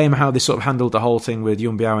bit of a shame how they sort of handled the whole thing with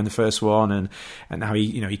Yun Biao in the first one, and how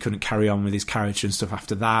he couldn't carry on with his character and stuff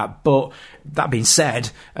after that. But that being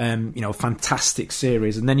said, fantastic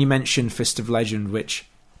series. And then you mentioned Fist of Legend, which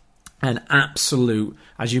an absolute,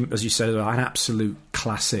 as you said, an absolute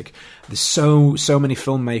classic. There's so many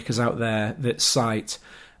filmmakers out there that cite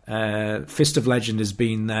Fist of Legend as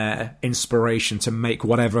being their inspiration to make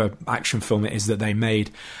whatever action film it is that they made,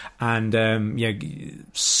 and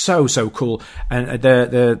so cool. And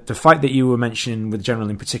the fight that you were mentioning with General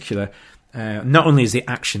in particular, not only is the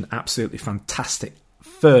action absolutely fantastic,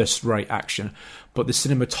 first-rate action, but the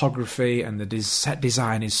cinematography and the set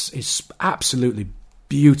design is absolutely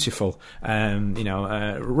beautiful.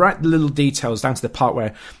 Right little details down to the part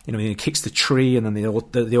where he kicks the tree and then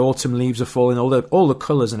the autumn leaves are falling. All the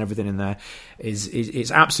colours and everything in there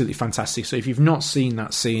is absolutely fantastic. So if you've not seen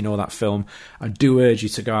that scene or that film, I do urge you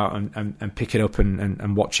to go out and pick it up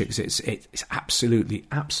and watch it, because it's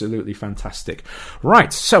absolutely fantastic.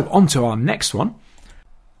 Right, so on to our next one.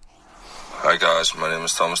 Hi guys, my name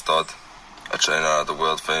is Thomas Dodd. I train at the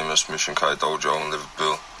world famous Mushin Kai Dojo in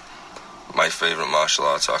Liverpool. My favourite martial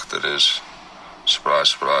arts actor is,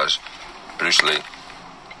 surprise, Bruce Lee.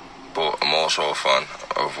 But I'm also a fan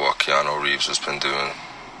of what Keanu Reeves has been doing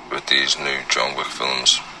with these new John Wick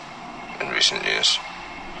films in recent years.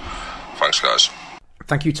 Thanks, guys.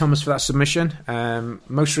 Thank you, Thomas, for that submission.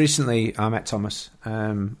 Most recently, I met Thomas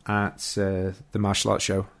at the martial arts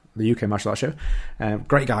show, the UK martial arts show.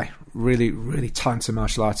 Great guy, really, really talented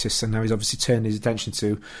martial artist, and now he's obviously turned his attention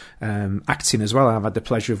to acting as well. I've had the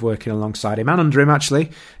pleasure of working alongside him and under him,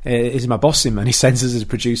 actually. He's my boss, him, and he sends us as a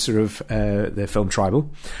producer of the film Tribal,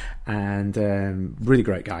 and really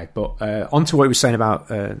great guy. But on to what he was saying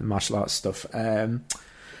about martial arts stuff.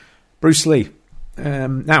 Bruce Lee.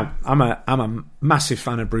 Now, I'm a massive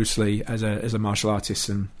fan of Bruce Lee as a martial artist,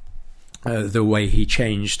 and the way he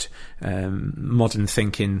changed modern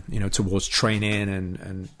thinking, towards training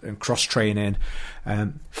and cross training.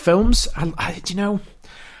 Films,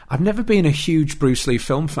 I've never been a huge Bruce Lee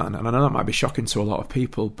film fan, and I know that might be shocking to a lot of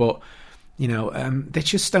people, but they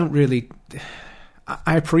just don't really.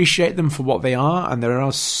 I appreciate them for what they are, and there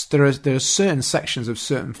are certain sections of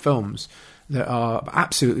certain films that are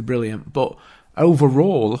absolutely brilliant, but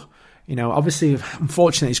overall, obviously,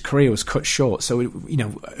 unfortunately, his career was cut short, so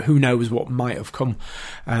who knows what might have come.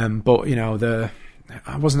 But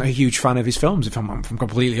I wasn't a huge fan of his films, if I'm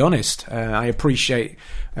completely honest. I appreciate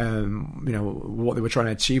what they were trying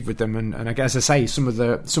to achieve with them, and I guess I say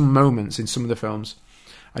some moments in some of the films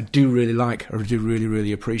I do really like, or do really,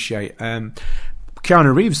 really appreciate.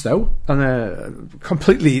 Keanu Reeves, though, on a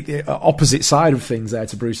completely opposite side of things there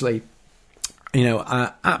to Bruce Lee.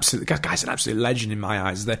 Absolutely, guy's an absolute legend in my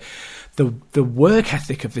eyes. The work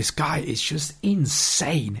ethic of this guy is just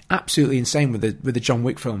insane, absolutely insane with the John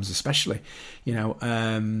Wick films, especially. You're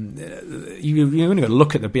going to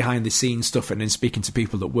look at the behind the scenes stuff, and then speaking to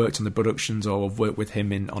people that worked on the productions or have worked with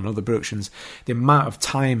him on other productions, the amount of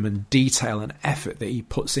time and detail and effort that he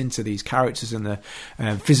puts into these characters and the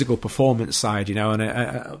physical performance side,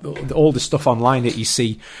 and all the stuff online that you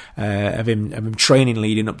see of him training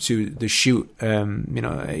leading up to the shoot.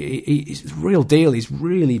 He's real deal. He's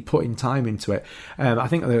really putting time into it. I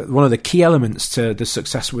think one of the key elements to the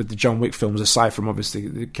success with the John Wick films, aside from obviously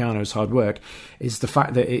Keanu's hard work, is the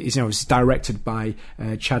fact that it's directed by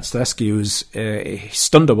Chad Stahelski, who's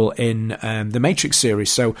stunt double in the Matrix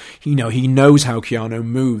series. So he knows how Keanu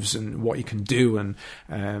moves and what he can do, and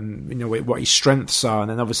what his strengths are.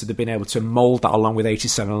 And then obviously they've been able to mold that along with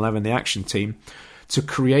 8711, the action team, to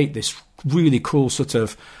create this really cool sort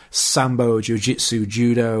of sambo, jiu-jitsu,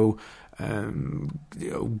 judo,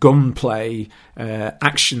 gunplay,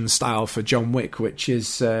 action style for John Wick, which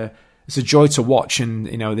is it's a joy to watch. And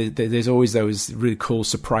there's always those really cool,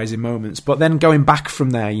 surprising moments. But then going back from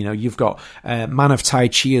there, you've got Man of Tai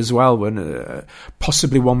Chi as well, when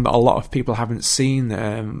possibly one that a lot of people haven't seen,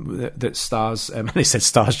 that stars. They said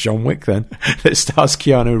stars John Wick then. That stars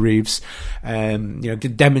Keanu Reeves.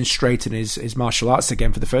 Demonstrating his martial arts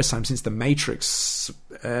again for the first time since The Matrix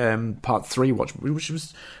Part 3, which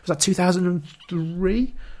was that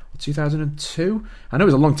 2003? 2002? I know it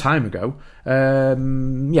was a long time ago.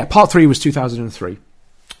 Part 3 was 2003.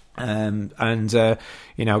 Guys,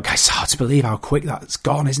 it's hard to believe how quick that's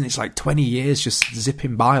gone, isn't it? It's like 20 years just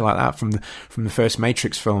zipping by like that from the first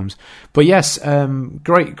Matrix films. But yes,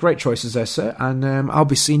 great choices there, sir. And I'll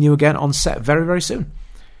be seeing you again on set very, very soon.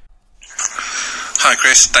 Hi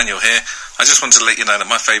Chris, Daniel here. I just wanted to let you know that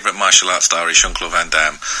my favourite martial arts star is Jean-Claude Van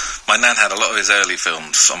Damme. My nan had a lot of his early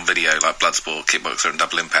films on video, like Bloodsport, Kickboxer and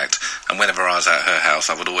Double Impact, and whenever I was at her house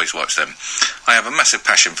I would always watch them. I have a massive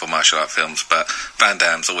passion for martial art films, but Van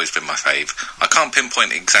Damme's always been my fave. I can't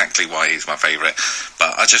pinpoint exactly why he's my favourite,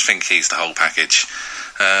 but I just think he's the whole package.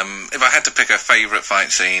 If I had to pick a favourite fight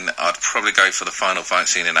scene, I'd probably go for the final fight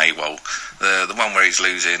scene in AWOL. The one where he's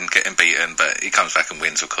losing, getting beaten, but he comes back and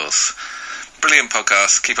wins, of course. Brilliant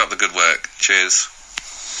podcast. Keep up the good work. Cheers.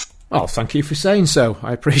 Well, thank you for saying so.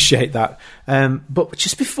 I appreciate that. But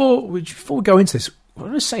just before we go into this, I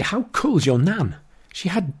want to say, how cool is your nan? She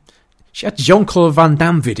had Jean-Claude Van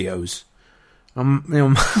Damme videos.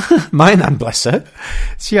 My nan, bless her,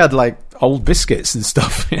 she had like old biscuits and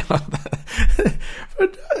stuff.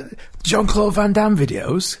 But Jean-Claude Van Damme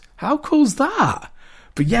videos. How cool's that?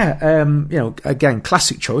 But yeah, again,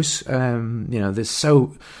 classic choice.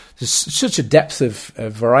 There's such a depth of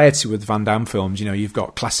variety with Van Damme films. You've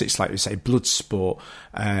got classics like, we say, Bloodsport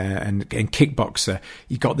and Kickboxer.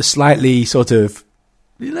 You've got the slightly sort of,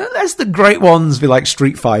 there's the great ones be like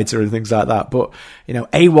Street Fighter and things like that. But,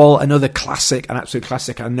 AWOL, another classic, an absolute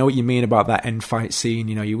classic. I know what you mean about that end fight scene.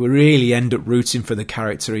 You really end up rooting for the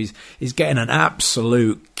character. He's getting an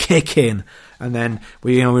absolute kick in. and then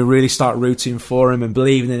we really start rooting for him and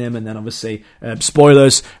believing in him, and then obviously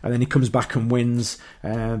spoilers, and then he comes back and wins.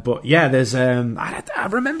 But yeah, there's I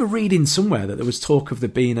remember reading somewhere that there was talk of there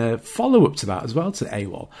being a follow-up to that as well, to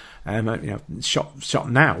AWOL.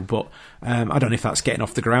 Shot now, but I don't know if that's getting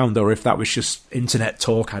off the ground or if that was just internet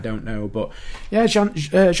talk. I don't know, but yeah,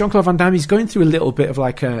 Jean-Claude Van Damme, he's going through a little bit of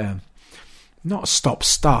like a, not a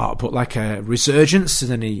stop-start, but like a resurgence,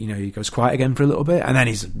 and then he goes quiet again for a little bit, and then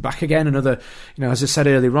he's back again. Another, as I said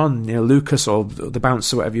earlier on, Lucas, or the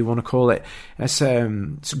bouncer, whatever you want to call it.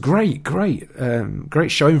 It's great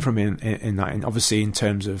showing from him in that, and obviously in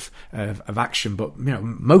terms of action, but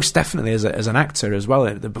most definitely as an actor as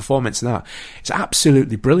well. The performance in that, it's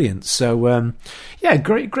absolutely brilliant. So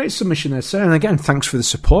great submission there, sir. And again, thanks for the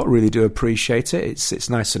support. Really do appreciate it.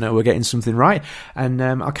 It's nice to know we're getting something right, and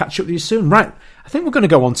I'll catch up with you soon. Right. I think we're going to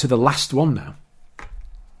go on to the last one now.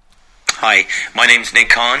 Hi, my name's Nick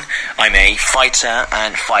Khan. I'm a fighter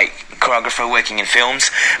and fight choreographer working in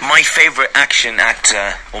films. My favourite action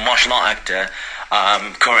actor or martial art actor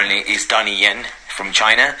currently is Donnie Yen from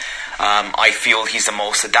China. I feel he's the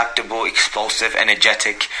most adaptable, explosive,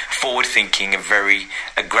 energetic, forward-thinking, and very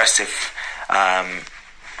aggressive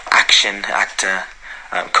action actor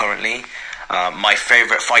currently. My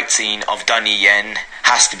favourite fight scene of Donnie Yen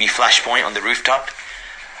has to be Flashpoint on the rooftop.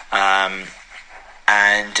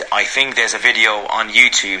 And I think there's a video on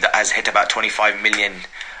YouTube that has hit about 25 million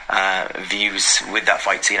views with that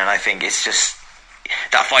fight scene. And I think it's just,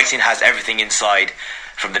 that fight scene has everything inside,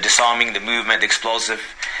 from the disarming, the movement, the explosive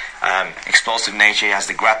nature. It has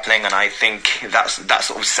the grappling, and I think that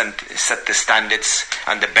sort of set the standards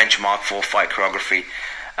and the benchmark for fight choreography.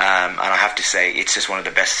 And I have to say, it's just one of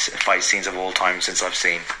the best fight scenes of all time since I've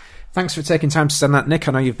seen. Thanks for taking time to send that, Nick.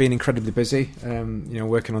 I know you've been incredibly busy,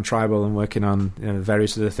 working on Tribal and working on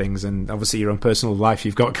various other things, and obviously your own personal life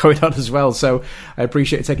you've got going on as well. So I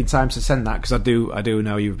appreciate you taking time to send that, because I do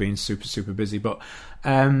know you've been super, super busy. But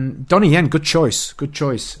Donnie Yen, good choice.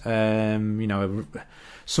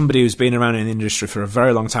 Somebody who's been around in the industry for a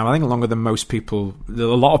very long time. I think longer than most people. A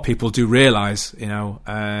lot of people do realise. He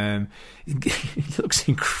looks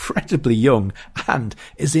incredibly young and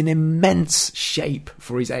is in immense shape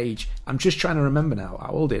for his age. I'm just trying to remember now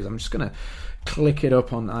how old he is. I'm just going to click it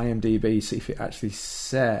up on IMDb, see if it actually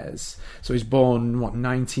says. So he's born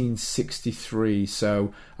 1963.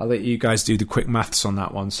 So I'll let you guys do the quick maths on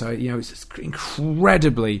that one. So it's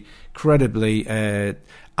incredibly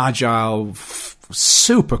agile,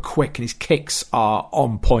 super quick, and his kicks are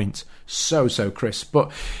on point. So crisp.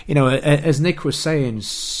 But as Nick was saying,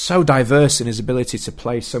 so diverse in his ability to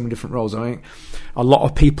play so many different roles. I think a lot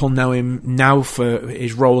of people know him now for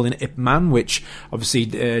his role in Ip Man, which obviously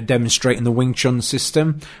demonstrating the Wing Chun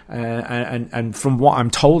system, and from what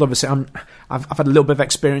I'm told, obviously I've had a little bit of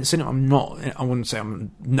experience in it. I wouldn't say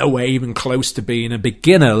I'm nowhere even close to being a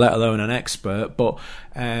beginner, let alone an expert, but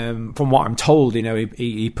from what I'm told,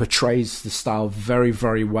 he portrays the style very,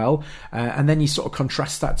 very well, and then you sort of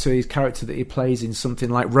contrast that to his character that he plays in something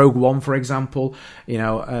like Rogue One, for example,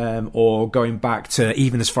 or going back to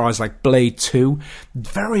even as far as like Blade 2.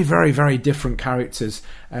 Very, very, very different characters,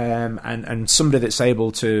 and somebody that's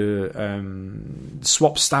able to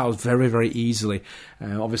swap styles very, very easily.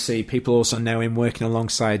 Obviously, people also know him working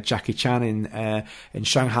alongside Jackie Chan in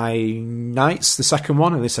Shanghai Nights, the second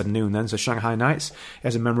one, and they said noon then, so Shanghai Nights. He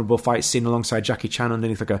has a memorable fight scene alongside Jackie Chan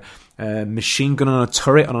underneath like a machine gun on a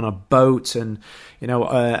turret and on a boat, and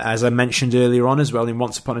as I mentioned earlier on as well, in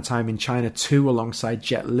Once Upon a Time in China 2 alongside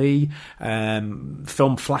Jet Li, film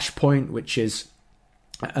Flashpoint, which is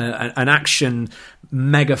an action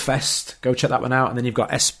mega fest. Go check that one out. And then you've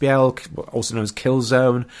got SPL, also known as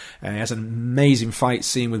Killzone. He has an amazing fight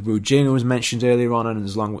scene with Wu Jing, who was mentioned earlier on, and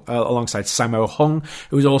alongside Sammo Hung,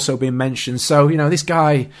 who's also been mentioned. So this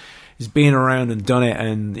guy has been around and done it,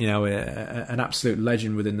 and an absolute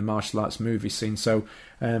legend within the martial arts movie scene. So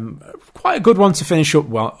quite a good one to finish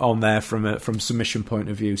up on there from submission point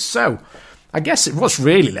of view. So I guess what's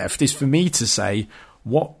really left is for me to say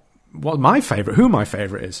who my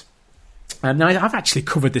favourite is. And I've actually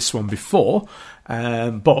covered this one before,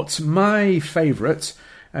 but my favourite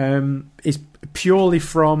is purely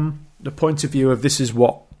from the point of view of this is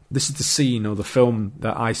the scene or the film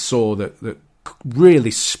that I saw that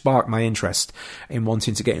really sparked my interest in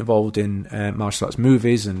wanting to get involved in martial arts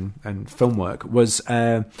movies and film work, was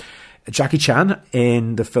Jackie Chan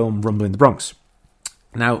in the film Rumble in the Bronx.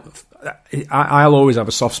 Now, I'll always have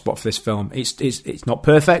a soft spot for this film. It's not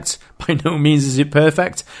perfect. By no means is it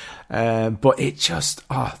perfect. But it just,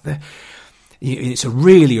 it's a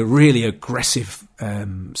really aggressive,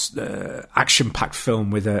 action-packed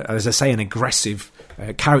film with, as I say, an aggressive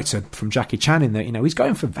character from Jackie Chan in that, he's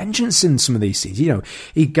going for vengeance in some of these scenes.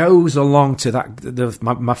 He goes along to that.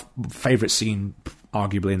 My favourite scene,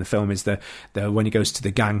 arguably, in the film is the when he goes to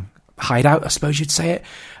the gang hideout, I suppose you'd say it,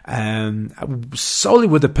 solely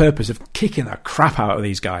with the purpose of kicking the crap out of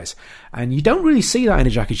these guys. And you don't really see that in a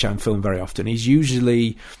Jackie Chan film very often. He's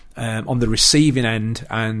usually on the receiving end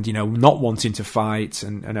and, not wanting to fight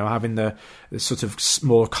and, having the sort of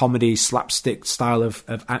more comedy slapstick style of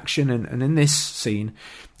action. And in this scene,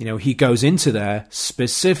 he goes into there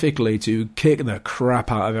specifically to kick the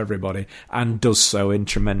crap out of everybody and does so in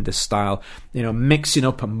tremendous style, mixing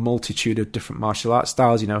up a multitude of different martial arts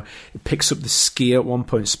styles. He picks up the ski at one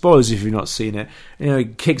point. Spoilers if you've not seen it. He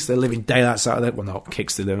kicks the living daylights out of it. Well, not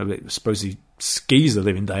kicks the living, I suppose he skis the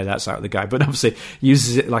living daylights out of the guy, but obviously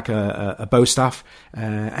uses it like a bow staff.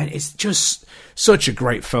 And it's just such a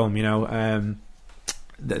great film, he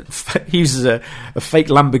uses a fake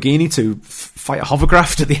Lamborghini to fight a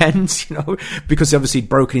hovercraft at the end, because obviously he'd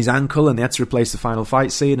broken his ankle and they had to replace the final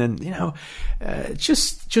fight scene. And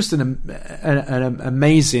just an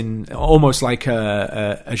amazing, almost like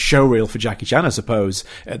a showreel for Jackie Chan, I suppose,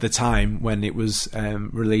 at the time when it was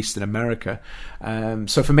released in America.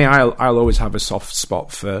 So for me, I'll always have a soft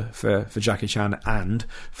spot for Jackie Chan and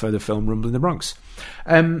for the film Rumble in the Bronx.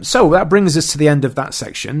 So that brings us to the end of that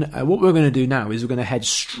section. What we're going to do now is we're going to head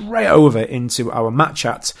straight over into our Matt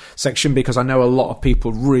Chat section, because I know a lot of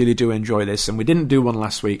people really do enjoy this, and we didn't do one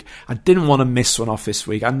last week. I didn't want to miss one off this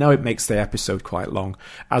week. I know it makes the episode quite long,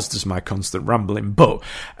 as does my constant rambling, but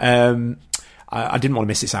I didn't want to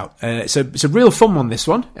miss this out. It's a real fun one, this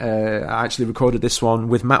one. I actually recorded this one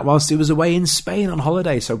with Matt whilst he was away in Spain on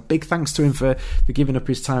holiday, so big thanks to him for giving up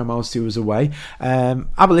his time whilst he was away. Have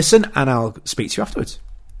a listen, and I'll speak to you afterwards.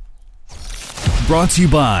 Brought to you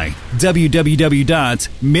by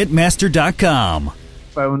www.mitmaster.com.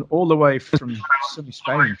 Phone all the way from sunny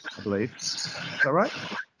Spain, I believe. Is that right?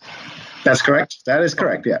 That's correct. That is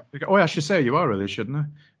correct, yeah. I should say you are, really, shouldn't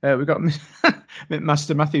I? We've got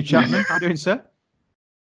Master Matthew Chapman. How are you doing, sir?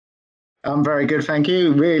 I'm very good, thank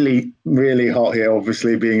you. Really, really hot here,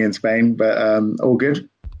 obviously, being in Spain, but all good.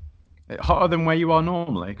 Hotter than where you are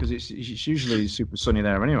normally, because it's usually super sunny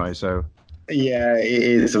there anyway, so... Yeah, it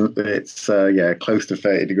is. It's close to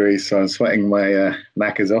 30 degrees, so I'm sweating my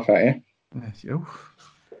knackers off out here.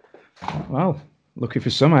 Well, lucky for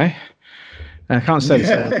some, eh? I can't say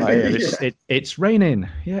the same. It's raining.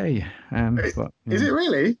 Yay. Is it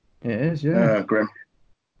really? It is, yeah. Grim.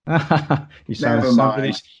 You sound Never mind.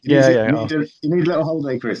 Really... You need a little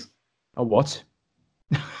holiday, Chris. A what?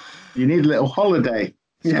 You need a little holiday.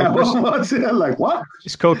 Yeah, what's it? Like, what?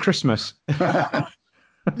 It's called Christmas.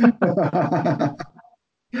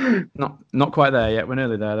 Not quite there yet. We're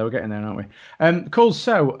nearly there, though. We're getting there, aren't we? Cool.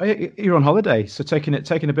 So you're on holiday, so taking a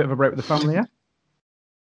bit of a break with the family, yeah?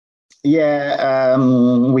 Yeah,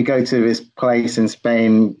 we go to this place in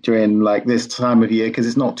Spain during like this time of year because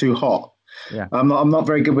it's not too hot. Yeah, I'm not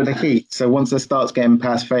very good with the heat, so once it starts getting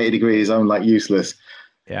past 30 degrees, I'm like useless.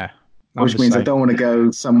 Yeah, which means I don't want to go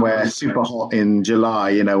somewhere super hot in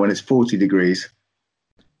July, when it's 40 degrees.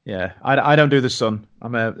 Yeah, I don't do the sun.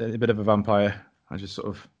 I'm a bit of a vampire. I just sort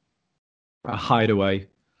of hide away,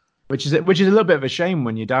 which is a little bit of a shame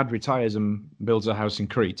when your dad retires and builds a house in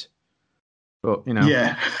Crete. But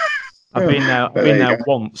yeah, I've been there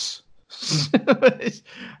once. Just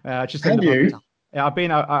have you?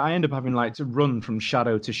 I end up having like to run from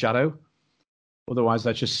shadow to shadow. Otherwise,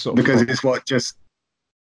 I just sort of because it's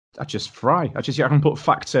I just fry. I can put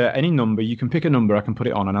factor any number. You can pick a number. I can put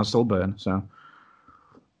it on, and I'll still burn. So.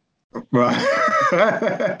 Right.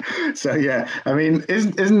 So yeah, I mean,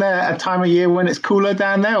 isn't there a time of year when it's cooler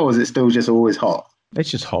down there, or is it still just always hot? It's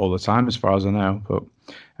just hot all the time, as far as I know. But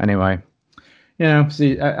anyway,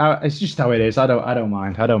 see, it's just how it is. I don't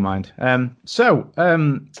mind. So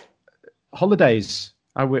holidays.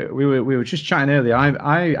 We were just chatting earlier.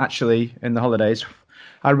 I actually in the holidays,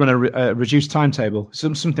 I run a reduced timetable.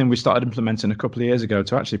 Something we started implementing a couple of years ago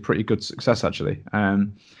to actually pretty good success actually.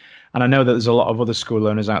 And I know that there's a lot of other school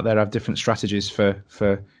owners out there who have different strategies for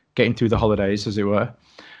getting through the holidays, as it were.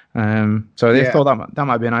 So I thought that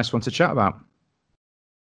might be a nice one to chat about.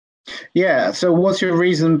 Yeah. So what's your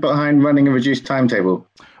reason behind running a reduced timetable?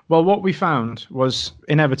 Well, what we found was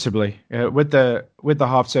inevitably with the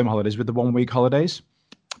half-term holidays, with the 1 week holidays,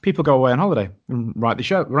 people go away on holiday,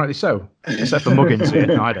 rightly so, except for muggins here.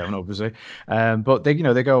 No, I don't, obviously. But they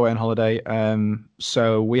go away on holiday,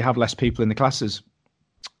 so we have less people in the classes.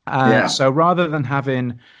 So rather than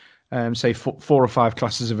having, say, 4 or 5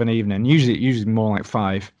 classes of an evening, usually more like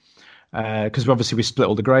 5, because obviously we split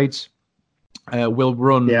all the grades, we'll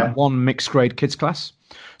run one mixed grade kids class.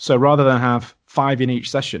 So rather than have 5 in each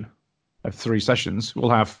session of 3 sessions. We'll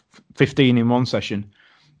have 15 in one session.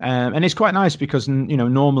 And it's quite nice because,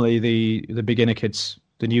 normally the beginner kids,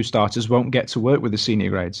 the new starters, won't get to work with the senior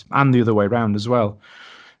grades, and the other way around as well.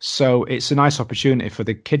 So it's a nice opportunity for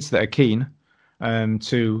the kids that are keen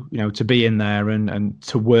to be in there and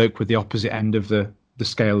to work with the opposite end of the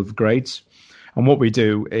scale of grades. And what we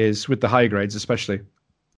do is, with the higher grades especially,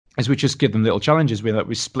 is we just give them little challenges.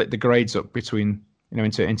 We split the grades up between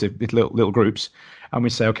into little groups, and we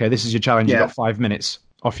say, okay, this is your challenge. You've got 5 minutes.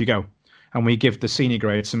 Off you go. And we give the senior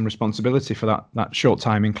grade some responsibility for that short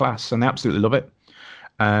time in class, and they absolutely love it.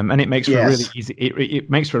 And it makes for a really easy. It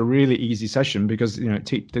makes for a really easy session because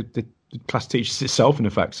the class teaches itself in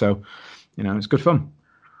effect. So it's good fun.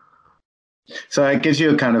 So it gives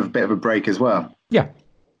you a kind of bit of a break as well. Yeah.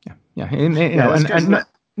 And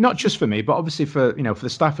not just for me, but obviously for the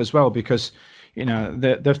staff as well, because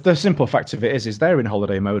the simple fact of it is they're in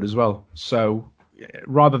holiday mode as well. So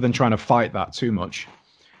rather than trying to fight that too much,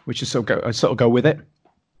 we just sort of go with it.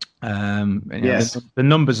 The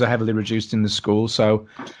numbers are heavily reduced in the school, so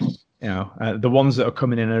the ones that are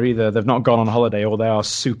coming in are either they've not gone on holiday or they are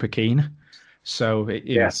super keen. So we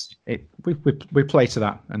play to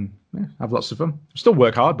that and have lots of fun. Still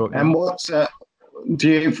work hard, but and what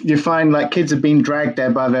do you find, like, kids have been dragged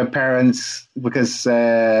there by their parents because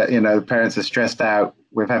the parents are stressed out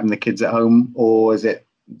with having the kids at home, or is it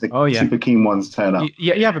the super keen ones turn up?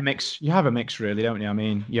 You have a mix. You have a mix, really, don't you? I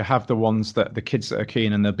mean, you have the ones that the kids that are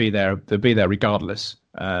keen and they'll be there regardless.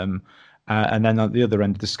 And then at the other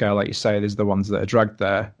end of the scale, like you say, there's the ones that are dragged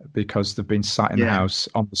there because they've been sat in the house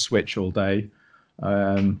on the Switch all day.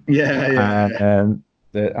 I'm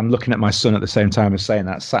looking at my son at the same time as saying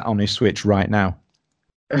that, sat on his Switch right now.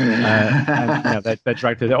 They're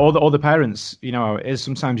dragged there. All the parents,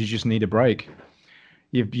 sometimes you just need a break.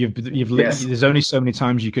 There's only so many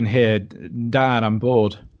times you can hear, "Dad, I'm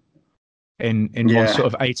bored," in one sort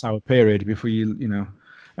of 8-hour period before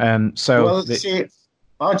see,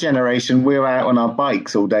 our generation, we were out on our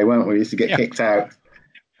bikes all day, weren't we? We used to get kicked out,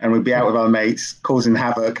 and we'd be out with our mates causing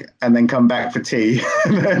havoc, and then come back for tea,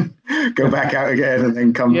 and then go back out again, and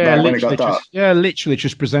then come back when it got dark. Literally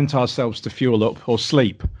just present ourselves to fuel up or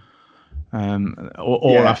sleep,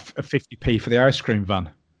 or a 50p for the ice cream van.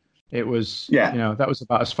 It was, that was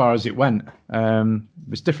about as far as it went.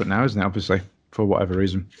 It's different now, isn't it? Obviously, for whatever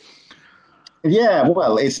reason. Yeah,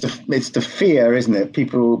 well, it's the fear, isn't it?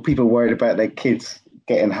 People worried about their kids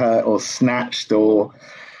getting hurt or snatched or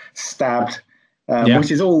stabbed, which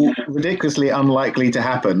is all ridiculously unlikely to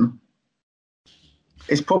happen.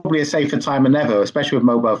 It's probably a safer time than ever, especially with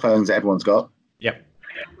mobile phones that everyone's got. Yep.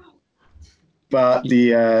 But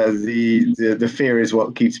the fear is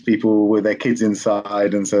what keeps people with their kids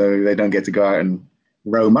inside, and so they don't get to go out and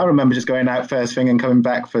roam. I remember just going out first thing and coming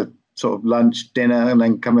back for sort of lunch, dinner, and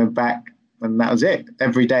then coming back, and that was it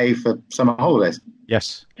every day for summer holidays.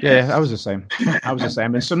 Yes, I was the same.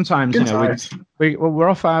 And sometimes we're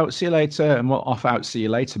off out, see you later, and what off out, see you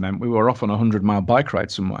later meant we were off on a 100-mile bike ride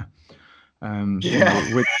somewhere.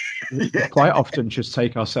 We quite often just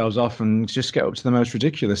take ourselves off and just get up to the most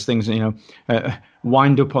ridiculous things,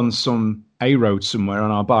 wind up on some A road somewhere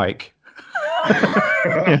on our bike,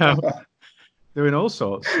 doing all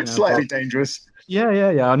sorts. Slightly dangerous.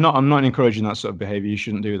 Yeah. I'm not encouraging that sort of behaviour. You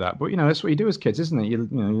shouldn't do that. But that's what you do as kids, isn't it?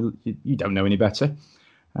 You don't know any better.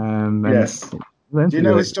 Yes. Do you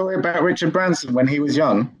know the story about Richard Branson when he was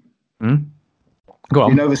young? Go on.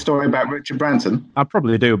 You know the story about Richard Branson? I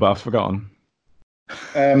probably do, but I've forgotten.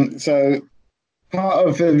 So part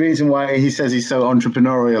of the reason why he says he's so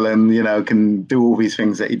entrepreneurial and, can do all these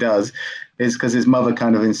things that he does is because his mother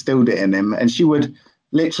kind of instilled it in him. And she would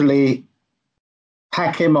literally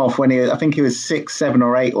pack him off when I think he was 6, 7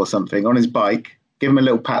 or 8 or something, on his bike, give him a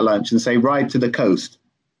little packed lunch and say, ride to the coast.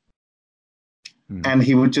 And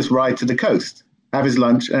he would just ride to the coast, have his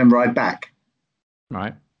lunch and then ride back.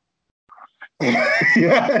 Right.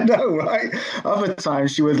 Yeah, I know, right? Other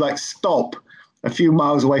times she would stop a few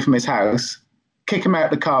miles away from his house, kick him out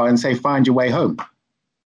the car and say, find your way home.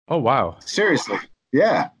 Oh, wow. Seriously.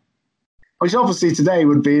 Yeah. Which obviously today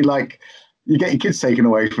would be you get your kids taken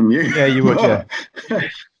away from you. Yeah, you would, yeah.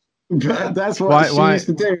 But that's what she used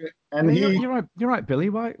to do. And you're right, Billy.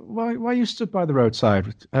 Why you stood by the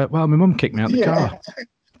roadside? Well, my mum kicked me out the car.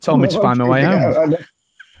 Told me to find my way home.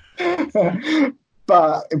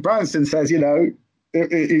 But Branson says, he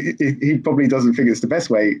probably doesn't think it's the best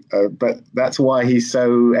way, but that's why he's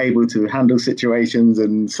so able to handle situations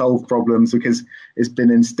and solve problems, because it's been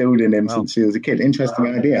instilled in him since he was a kid. Interesting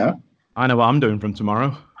idea. I know what I'm doing from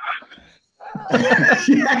tomorrow.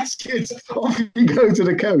 Yes, kids, off you go to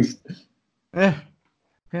the coast. Yeah,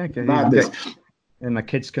 okay. Madness. and my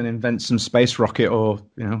kids can invent some space rocket or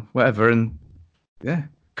whatever, and yeah,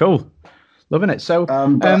 cool, loving it. So,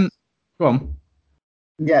 go on.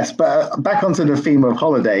 Yes, but back onto the theme of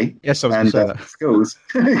holiday. Yes, I was going to say that. Schools,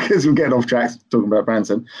 because we're getting off track talking about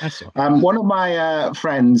Branson. That's all right. One of my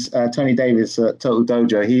friends, Tony Davis at Total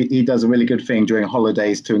Dojo, he does a really good thing during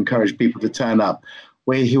holidays to encourage people to turn up,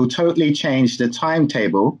 where he'll totally change the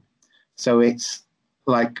timetable, so it's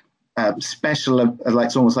like special, like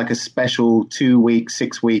it's almost like a special 2-week,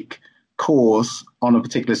 6-week course on a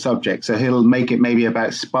particular subject. So he'll make it maybe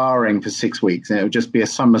about sparring for 6 weeks, and it'll just be a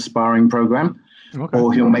summer sparring program. Okay.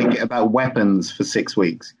 Or he'll make it about weapons for 6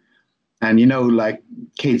 weeks. And like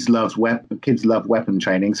kids love weapon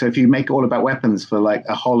training. So if you make it all about weapons for like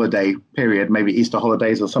a holiday period, maybe Easter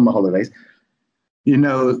holidays or summer holidays, you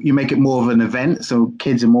make it more of an event. So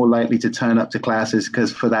kids are more likely to turn up to classes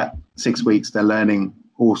because for that 6 weeks they're learning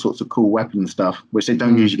all sorts of cool weapon stuff, which they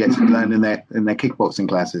don't usually get to learn in their kickboxing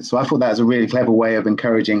classes. So I thought that was a really clever way of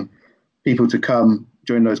encouraging people to come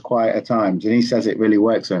during those quieter times. And he says it really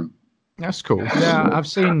works for him. That's cool. Yeah, I've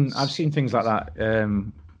seen things like that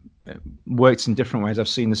worked in different ways. I've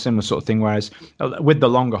seen the similar sort of thing. Whereas with the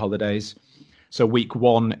longer holidays, so week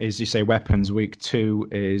 1 is, you say, weapons. Week 2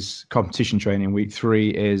 is competition training. Week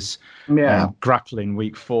 3 is grappling.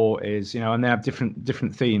 Week 4 is and they have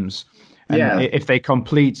different themes. And if they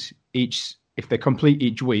complete each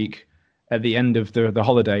week, at the end of the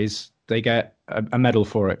holidays, they get a medal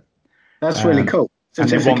for it. That's really cool.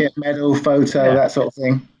 Certificate, medal, photo, that sort of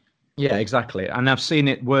thing. Yeah, exactly. And I've seen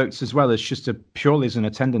it works as well as just purely as an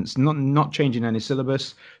attendance, not changing any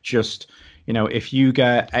syllabus. Just, if you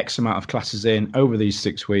get X amount of classes in over these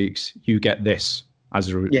 6 weeks, you get this as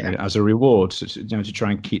a reward, to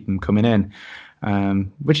try and keep them coming in.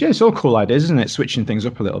 Which it's all cool ideas, isn't it? Switching things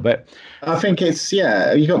up a little bit. I think it's you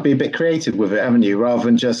got to be a bit creative with it, haven't you? Rather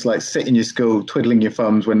than just like sit in your school twiddling your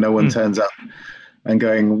thumbs when no one turns up and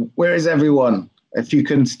going, "Where is everyone?" If you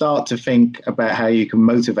can start to think about how you can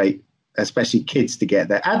motivate, especially kids, to get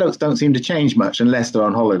there. Adults don't seem to change much unless they're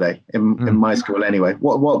on holiday, in my school anyway.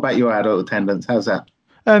 What about your adult attendance? How's that?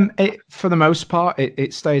 For the most part,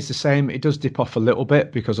 it stays the same. It does dip off a little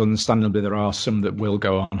bit because understandably there are some that will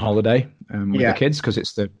go on holiday with the kids because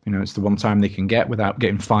it's the one time they can get without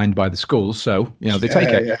getting fined by the school. So, they take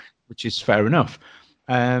it, which is fair enough.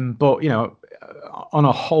 But, on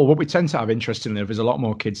a whole, what we tend to have interest in is a lot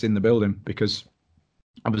more kids in the building because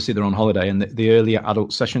obviously they're on holiday, and the earlier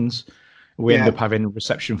adult sessions, we end up having a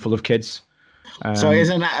reception full of kids. So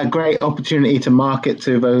isn't that a great opportunity to market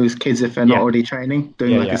to those kids if they're not already training,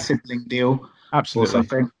 doing a sibling deal? Absolutely. Or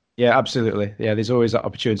something? Yeah, absolutely. Yeah, there's always that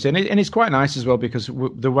opportunity. And it's quite nice as well because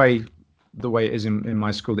the way it is in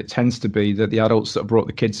my school, it tends to be that the adults that brought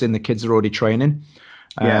the kids in, the kids are already training.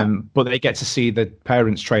 But they get to see the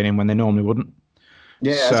parents training when they normally wouldn't.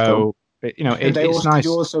 Yeah, that's cool. It's nice. Do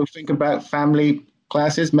you also think about family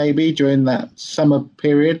classes maybe during that summer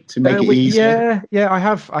period to make it easier? Yeah, I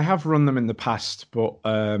have run them in the past, but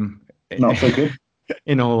not so good.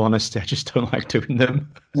 In all honesty, I just don't like doing them,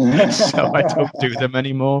 so I don't do them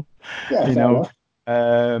anymore.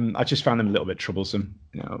 I just found them a little bit troublesome.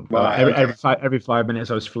 Every 5 minutes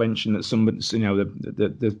I was flinching that somebody,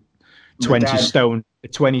 the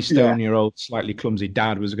 20-stone-year-old slightly clumsy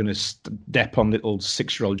dad was going to step on little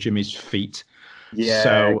 6-year-old Jimmy's feet. Yeah,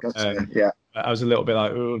 so I was a little bit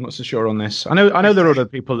like, I'm not so sure on this. I know there are other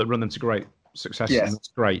people that run them to great success, and that's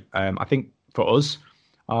great. I think for us,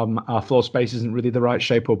 our floor space isn't really the right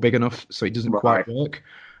shape or big enough, so it doesn't quite work.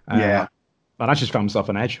 And I just found myself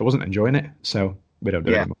on edge. I wasn't enjoying it, so we don't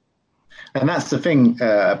do it anymore. And that's the thing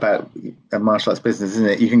about a martial arts business, isn't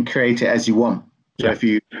it? You can create it as you want. So if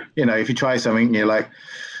you try something, you're like,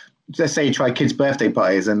 let's say you try kids' birthday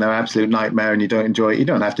parties and they're an absolute nightmare and you don't enjoy it, you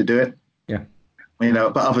don't have to do it. Yeah.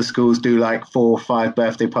 But other schools do like 4 or 5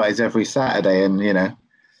 birthday parties every Saturday, and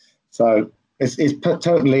so it's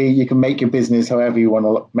totally, you can make your business however you want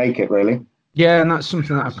to make it, really. Yeah, and that's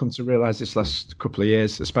something that I've come to realize this last couple of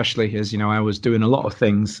years, especially as I was doing a lot of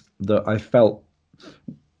things that I felt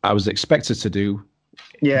I was expected to do,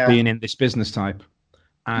 being in this business type,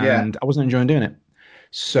 and I wasn't enjoying doing it.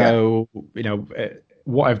 So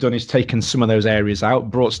what I've done is taken some of those areas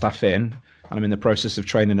out, brought staff in. And I'm in the process of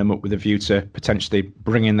training them up with a view to potentially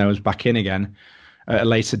bringing those back in again at a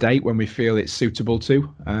later date when we feel it's suitable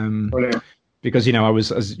to. Because I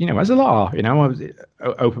was as a lot are. I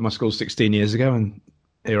opened my school 16 years ago, and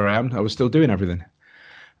here I am. I was still doing everything.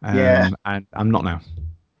 And I'm not now.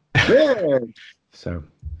 So,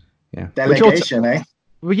 delegation, eh?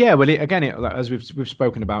 Well, yeah. Well, as we've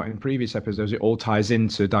spoken about in previous episodes, it all ties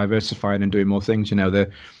into diversifying and doing more things.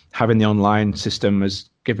 Having the online system has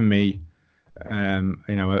given me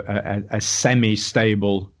a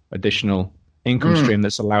semi-stable additional income stream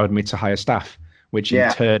that's allowed me to hire staff, which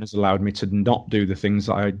in turn has allowed me to not do the things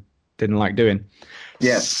that I didn't like doing.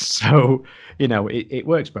 Yes. So, it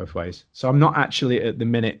works both ways. So I'm not actually at the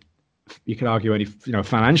minute, you could argue,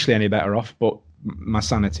 financially any better off, but my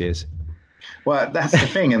sanity is. Well, that's the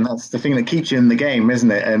thing, and that's the thing that keeps you in the game, isn't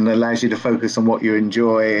it? And allows you to focus on what you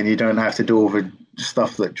enjoy, and you don't have to do all the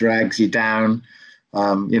stuff that drags you down.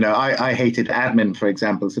 I hated admin, for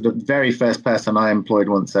example. So the very first person I employed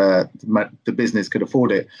once the business could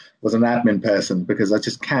afford it was an admin person, because I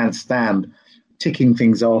just can't stand ticking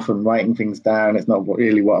things off and writing things down. It's not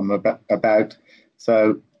really what I'm about.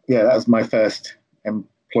 So, yeah, that was my first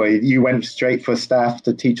employee. You went straight for staff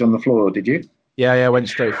to teach on the floor, did you? Yeah, I went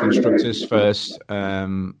straight for instructors first.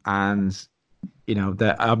 And,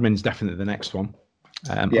 the admin's definitely the next one.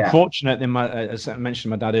 Unfortunately, as I mentioned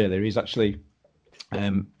my dad earlier, he's actually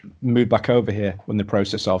moved back over here in the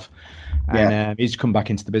process of, and he's come back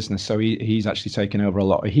into the business. So he's actually taken over a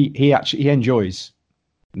lot. He enjoys,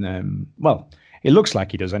 it looks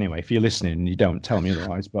like he does anyway. If you're listening and you don't, tell me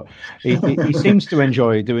otherwise. But he seems to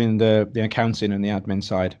enjoy doing the accounting and the admin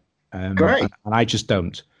side. Great. And I just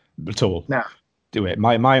don't at all. No. Do it.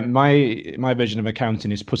 My version of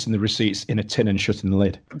accounting is putting the receipts in a tin and shutting the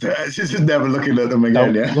lid. Just never looking at them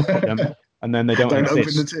again. Don't look at them, and then they don't open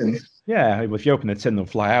the tin. Yeah, well, if you open the tin, they'll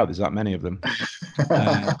fly out. There's that many of them.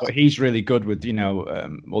 But he's really good with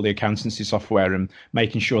all the accountancy software and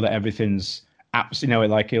making sure that everything's apps.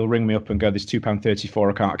 Like he'll ring me up and go, "There's £2.34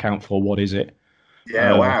 I can't account for. What is it?"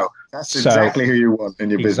 Yeah, wow, that's exactly who you want in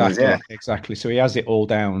your business. Yeah, exactly. So he has it all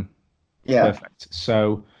down. Yeah, perfect.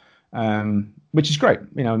 So. Which is great,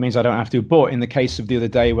 it means I don't have to. But in the case of the other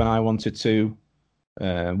day when I wanted to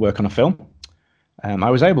work on a film, I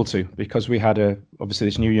was able to, because we had obviously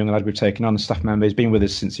this new young lad we've taken on, a staff member. He's been with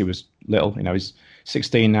us since he was little. He's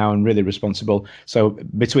 16 now and really responsible. So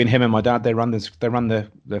between him and my dad, they ran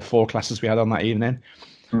the 4 classes we had on that evening.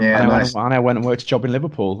 Yeah, nice. I went and worked a job in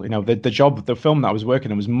Liverpool. The film that I was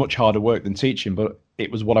working on was much harder work than teaching, but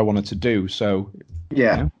it was what I wanted to do. So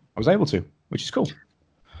I was able to, which is cool.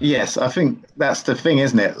 Yes, I think that's the thing,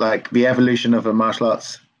 isn't it? Like the evolution of a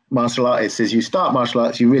martial artist is you start martial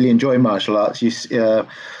arts, you really enjoy martial arts, you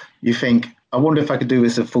think, I wonder if I could do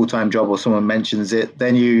this as a full-time job, or someone mentions it.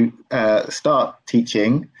 Then you start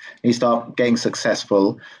teaching, you start getting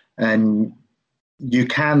successful, and you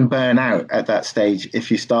can burn out at that stage if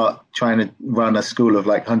you start trying to run a school of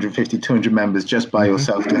like 150, 200 members just by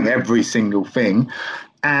yourself, doing every single thing.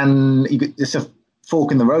 And it's a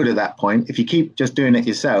fork in the road at that point. If you keep just doing it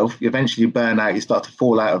yourself, you eventually burn out. You start to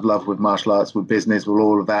fall out of love with martial arts, with business, with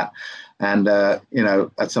all of that. And,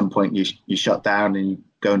 at some point you shut down and you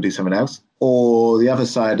go and do something else. Or the other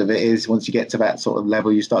side of it is, once you get to that sort of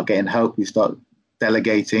level, you start getting help, you start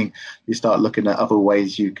delegating, you start looking at other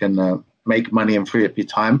ways you can make money and free up your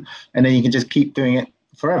time. And then you can just keep doing it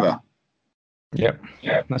forever. Yep.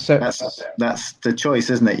 That's it. That's the choice,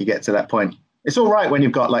 isn't it? You get to that point. It's all right when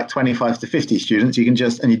you've got like 25 to 50 students. You can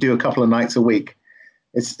and you do a couple of nights a week.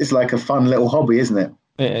 It's like a fun little hobby, isn't it?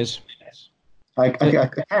 It is. I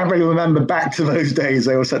can't really remember back to those days.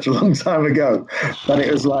 They were such a long time ago. But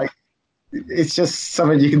it was like, it's just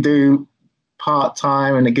something you can do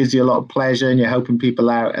part-time, and it gives you a lot of pleasure, and you're helping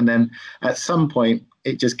people out. And then at some point,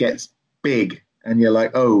 it just gets big, and you're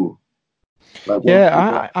like, oh.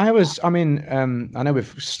 I was. I mean, I know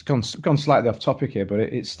we've gone slightly off topic here, but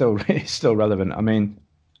it's still relevant. I mean,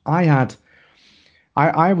 I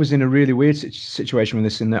was in a really weird situation with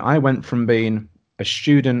this, in that I went from being a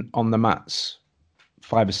student on the mats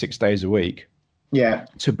 5 or 6 days a week,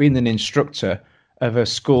 to being an instructor of a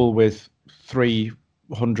school with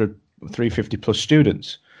 350 plus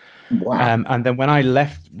students. Wow. And then when I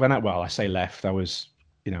left, I say left, I was,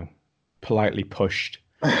 politely pushed.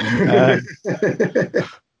 Well,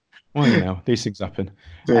 these things happen.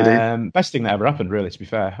 Really? Best thing that ever happened, really, to be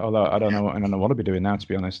fair. Although I don't know what I'd be doing now, to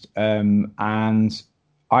be honest. And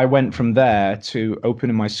I went from there to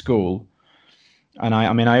opening my school, and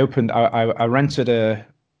I rented a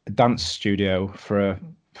dance studio for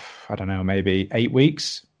I don't know, maybe 8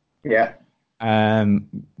 weeks. Yeah.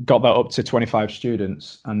 Got that up to 25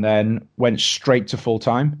 students, and then went straight to full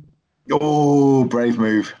time. Oh, brave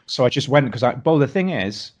move. So I just went because the thing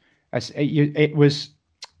is, it was,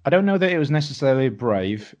 I don't know that it was necessarily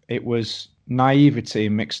brave. It was naivety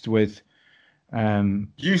mixed with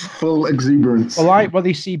youthful exuberance. Well,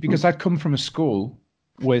 you see, because I'd come from a school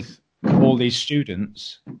with all these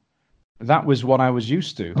students, that was what I was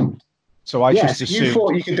used to. So I just assumed you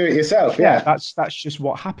thought you could do it yourself. Yeah, that's just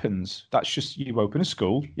what happens. That's just, you open a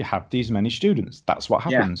school, you have these many students. That's what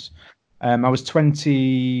happens. I was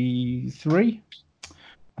 23,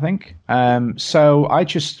 I think. So I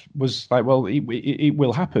just was like, well, it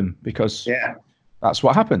will happen because that's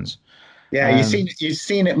what happens. Yeah, you've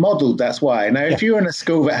seen it modelled. That's why. Now, if you were in a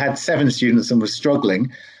school that had 7 students and was struggling,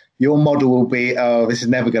 your model will be, oh, this is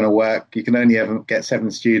never going to work. You can only ever get 7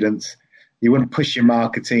 students. You wouldn't push your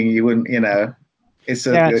marketing. You wouldn't, you were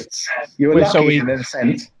lucky in a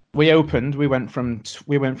sense. We opened. We went from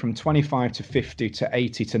 25 to 50 to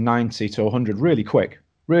 80 to 90 to 100 really quick.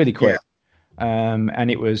 Yeah. And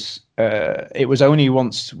it was only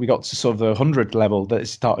once we got to sort of the 100 level that it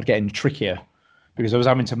started getting trickier, because I was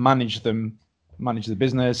having to manage the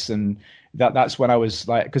business, and that's when I was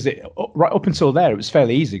like, because right up until there it was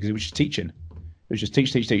fairly easy because it was just teaching. It was just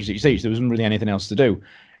teach. There wasn't really anything else to do.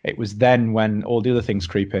 It was then when all the other things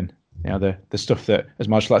creep in, the stuff that as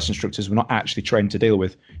martial arts instructors we're not actually trained to deal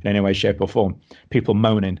with in any way, shape or form. People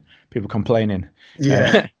moaning, people complaining.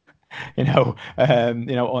 Yeah.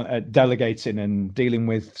 Delegating and dealing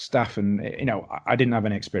with staff, and I didn't have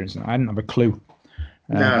any experience. I didn't have a clue.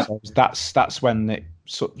 So that's when it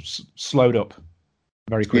sort of slowed up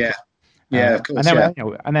very quickly. Yeah, of course.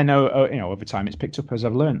 And then over time it's picked up as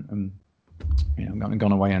I've learned, and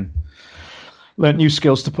gone away and learnt new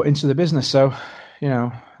skills to put into the business. So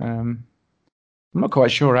I'm not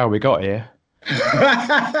quite sure how we got here.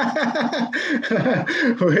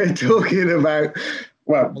 We're talking about.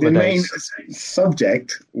 Well, the main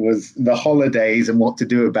subject was the holidays and what to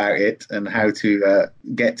do about it and how to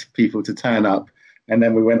get people to turn up. And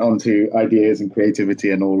then we went on to ideas and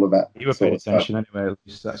creativity and all of that. You were paying attention anyway, at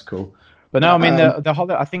least that's cool. But no, I mean, the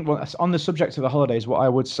holiday, I think on the subject of the holidays, what I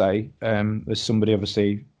would say, as somebody,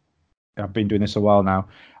 obviously, I've been doing this a while now,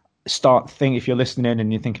 if you're listening in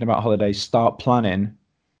and you're thinking about holidays, start planning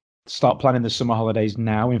the summer holidays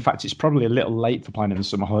now. In fact, it's probably a little late for planning the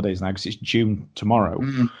summer holidays now because it's June tomorrow.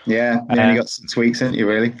 Yeah, you only got 6 weeks, haven't you,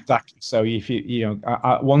 really? Exactly. So if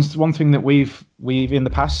one thing that we've in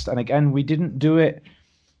the past, and again, we didn't do it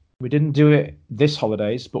this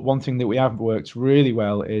holidays, but one thing that we have worked really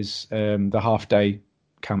well is the half-day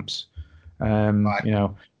camps.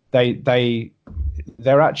 Right.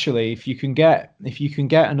 They're actually, if you can get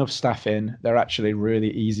enough staff in, they're actually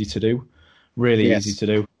really easy to do. Easy to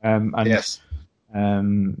do. You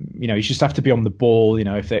just have to be on the ball.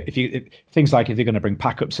 If things like if they're going to bring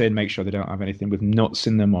pack-ups in, make sure they don't have anything with nuts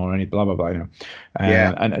in them or any blah blah blah.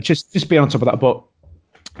 And just be on top of that. But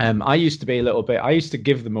I used to be a little bit. I used to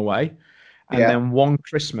give them away, and then one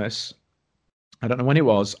Christmas, I don't know when it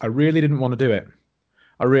was, I really didn't want to do it.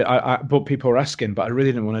 But people were asking, but I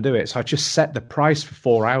really didn't want to do it. So I just set the price for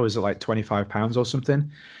 4 hours at like £25 or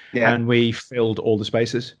something, and we filled all the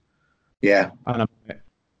spaces. Yeah. And I'm like,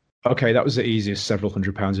 okay, that was the easiest several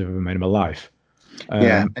 £100s I've ever made in my life.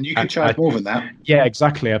 And you could charge more than that. Yeah,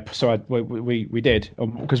 exactly. So we did,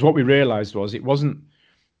 because what we realised was it wasn't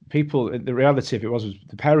people. The reality of it was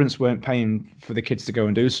the parents weren't paying for the kids to go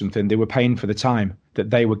and do something. They were paying for the time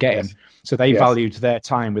that they were getting. Yes. So they valued their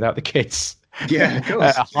time without the kids. Yeah, of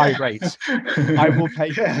course. At a high rate. I will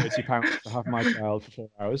pay £30 to have my child for 4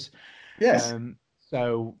 hours. Yes.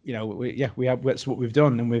 So that's what we've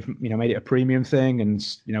done, and we've made it a premium thing, and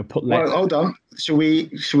put. Well, hold on. Should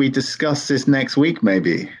we discuss this next week?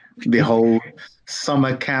 Maybe the whole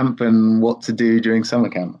summer camp and what to do during summer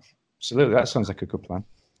camp. Absolutely, that sounds like a good plan.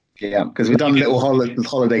 Yeah, because we've done little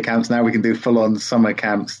holiday camps. Now we can do full-on summer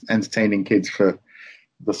camps, entertaining kids for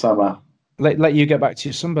the summer. Let you get back to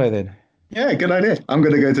your sunbathing. Yeah, good idea. I'm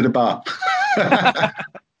going to go to the bar.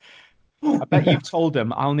 I bet you've told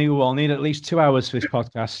them I'll need at least 2 hours for this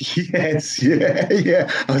podcast. Yes, yeah.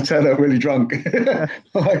 I'll turn up really drunk.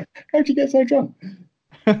 How'd you get so drunk?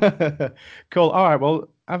 Cool. All right. Well,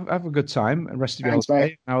 have a good time and rest of your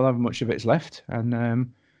holiday. I will have much of it's left,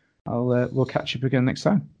 and we'll catch up again next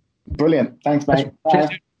time. Brilliant. Thanks, mate.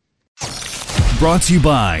 Bye. Brought to you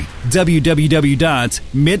by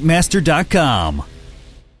www.mitmaster.com.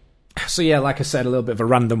 So yeah, like I said, a little bit of a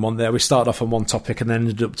random one there. We started off on one topic and then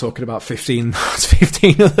ended up talking about 15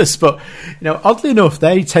 others. But oddly enough,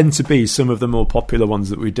 they tend to be some of the more popular ones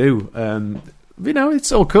that we do.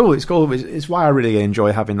 It's all cool. It's cool. It's why I really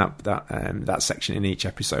enjoy having that section in each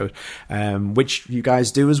episode, which you guys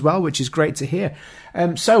do as well, which is great to hear.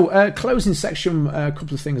 So closing section, a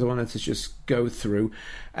couple of things I wanted to just go through.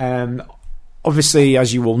 Obviously,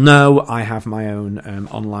 as you all know, I have my own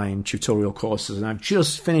online tutorial courses, and I've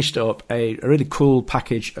just finished up a really cool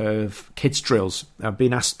package of kids drills. I've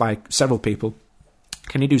been asked by several people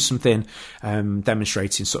can you do something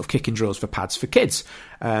demonstrating sort of kicking drills for pads for kids?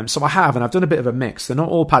 So I have, and I've done a bit of a mix. They're not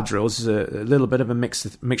all pad drills. There's a little bit of a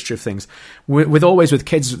mixture of things. With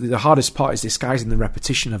kids, the hardest part is disguising the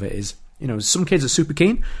repetition of it. Is, some kids are super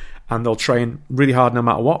keen and they'll train really hard no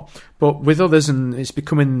matter what. But with others, and it's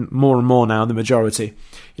becoming more and more now, the majority,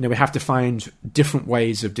 we have to find different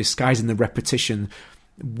ways of disguising the repetition,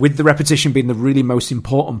 with the repetition being the really most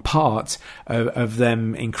important part of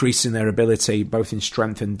them increasing their ability, both in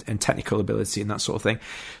strength and technical ability and that sort of thing.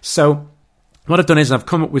 So what I've done is I've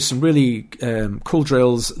come up with some really cool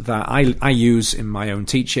drills that I use in my own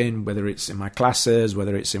teaching, whether it's in my classes,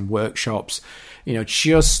 whether it's in workshops,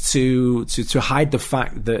 just to hide the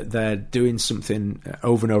fact that they're doing something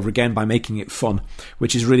over and over again by making it fun,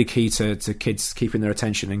 which is really key to kids keeping their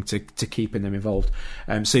attention and to keeping them involved.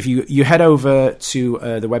 So if you head over to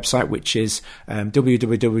the website, which is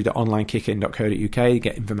www.onlinekicking.co.uk,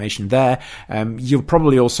 get information there. You'll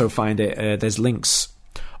probably also find it. There's links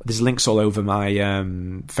all over my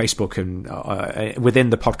Facebook and within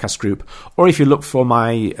the podcast group. Or if you look for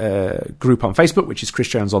my group on Facebook, which is Chris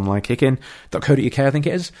Jones Online Kicking.co.uk, I think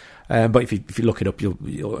it is. But if you look it up,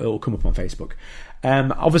 it'll come up on Facebook.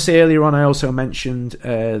 Obviously, earlier on, I also mentioned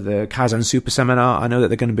the Kaizen Super Seminar. I know that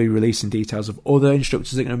they're going to be releasing details of other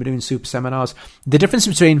instructors that are going to be doing super seminars. The difference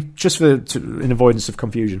between, in avoidance of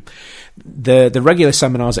confusion, the regular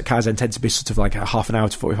seminars at Kaizen tend to be sort of like a half an hour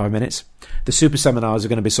to 45 minutes. The super seminars are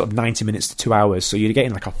going to be sort of 90 minutes to 2 hours. So you're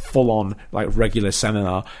getting like a full-on like regular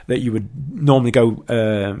seminar that you would normally go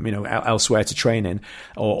elsewhere to train in,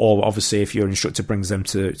 or obviously if your instructor brings them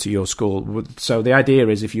to your school. So the idea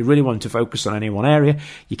is, if you really want to focus on any one area,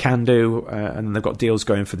 you can do, and they've got deals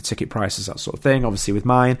going for the ticket prices, that sort of thing. Obviously with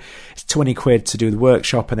mine, it's 20 quid to do the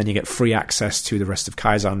workshop, and then you get free access to the rest of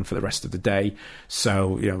Kaizen for the rest of the day.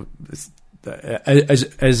 So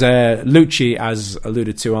as Lucci has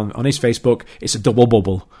alluded to on his Facebook, it's a double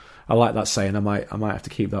bubble. I like that saying. I might have to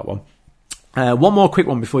keep that one. One more quick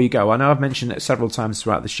one before you go. I know I've mentioned it several times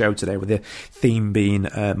throughout the show today, with the theme being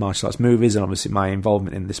martial arts movies, and obviously my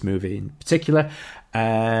involvement in this movie in particular.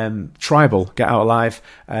 Tribal, Get Out Alive.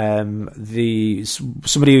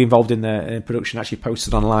 Somebody involved in the production actually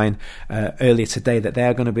posted online earlier today that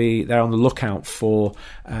they're on the lookout for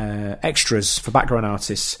extras, for background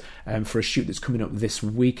artists, for a shoot that's coming up this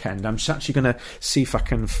weekend. I'm just actually going to see if I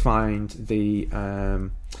can find the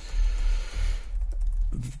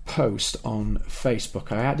post on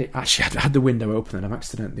Facebook. I had the window open and I've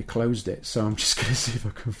accidentally closed it, so I'm just going to see if I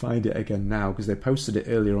can find it again now, because they posted it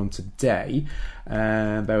earlier on today.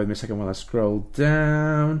 Bear with me a second while I scroll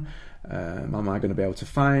down. Am I going to be able to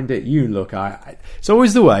find it? You look, it's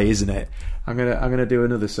always the way, isn't it? I'm gonna do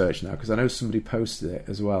another search now, because I know somebody posted it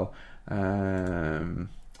as well.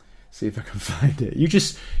 See if I can find it. You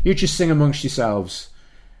just sing amongst yourselves.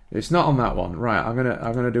 It's not on that one, right? I'm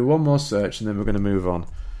gonna do one more search and then we're gonna move on.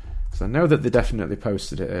 So I know that they definitely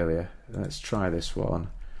posted it earlier. Let's try this one.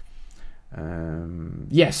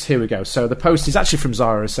 Yes, here we go. So the post is actually from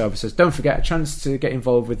Zara herself. It says, "Don't forget, a chance to get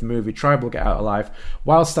involved with the movie Tribal, Get Out Alive.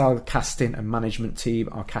 Wildstyle casting and management team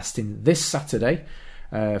are casting this Saturday.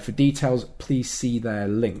 For details, please see their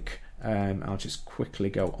link." I'll just quickly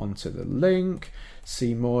go onto the link,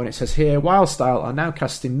 see more, and it says here, Wildstyle are now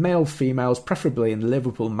casting male, females, preferably in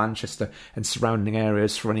Liverpool, Manchester and surrounding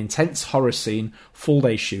areas, for an intense horror scene full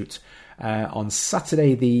day shoot on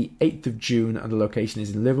Saturday the 8th of June, and the location is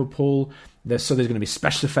in Liverpool. There's going to be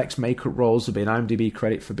special effects makeup roles. There'll be an IMDb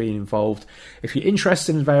credit for being involved. If you're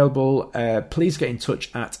interested and available, please get in touch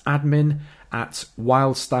at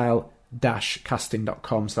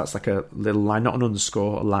admin@wildstyle-casting.com. So that's like a little line, not an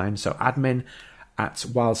underscore, a line. So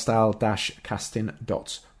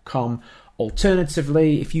admin@wildstyle-casting.com.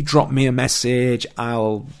 Alternatively, if you drop me a message,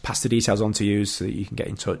 I'll pass the details on to you so that you can get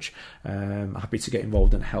in touch. Happy to get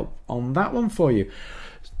involved and help on that one for you.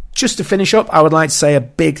 Just to finish up, I would like to say a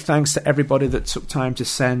big thanks to everybody that took time to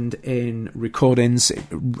send in recordings.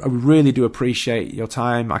 I really do appreciate your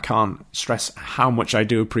time. I can't stress how much I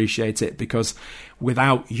do appreciate it, because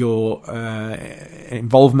without your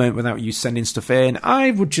involvement, without you sending stuff in,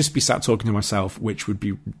 I would just be sat talking to myself, which would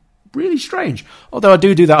be really strange. Although I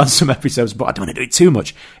do that on some episodes, but I don't want to do it too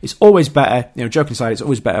much. It's always better, joking aside, it's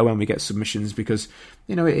always better when we get submissions, because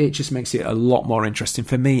it just makes it a lot more interesting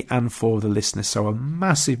for me and for the listeners. So a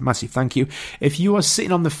massive thank you. If you are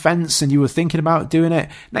sitting on the fence and you were thinking about doing it,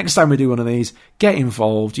 next time we do one of these, get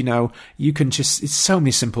involved. You can just, it's so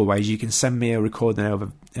many simple ways. You can send me a recording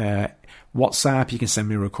over WhatsApp, you can send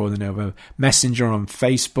me a recording over Messenger on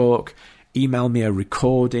Facebook, email me a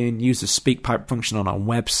recording, use the SpeakPipe function on our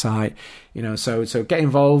website, so get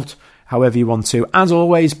involved, however you want to. As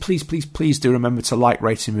always, please do remember to like,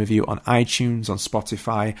 rate and review on iTunes, on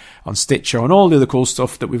Spotify, on Stitcher, on all the other cool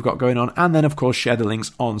stuff that we've got going on. And then, of course, share the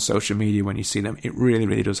links on social media when you see them. It really,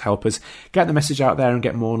 really does help us get the message out there and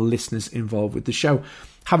get more listeners involved with the show.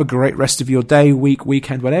 Have a great rest of your day, week,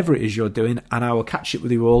 weekend, whatever it is you're doing, and I will catch up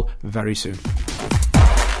with you all very soon.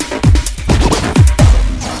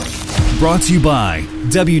 Brought to you by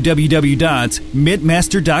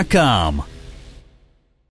www.mitmaster.com.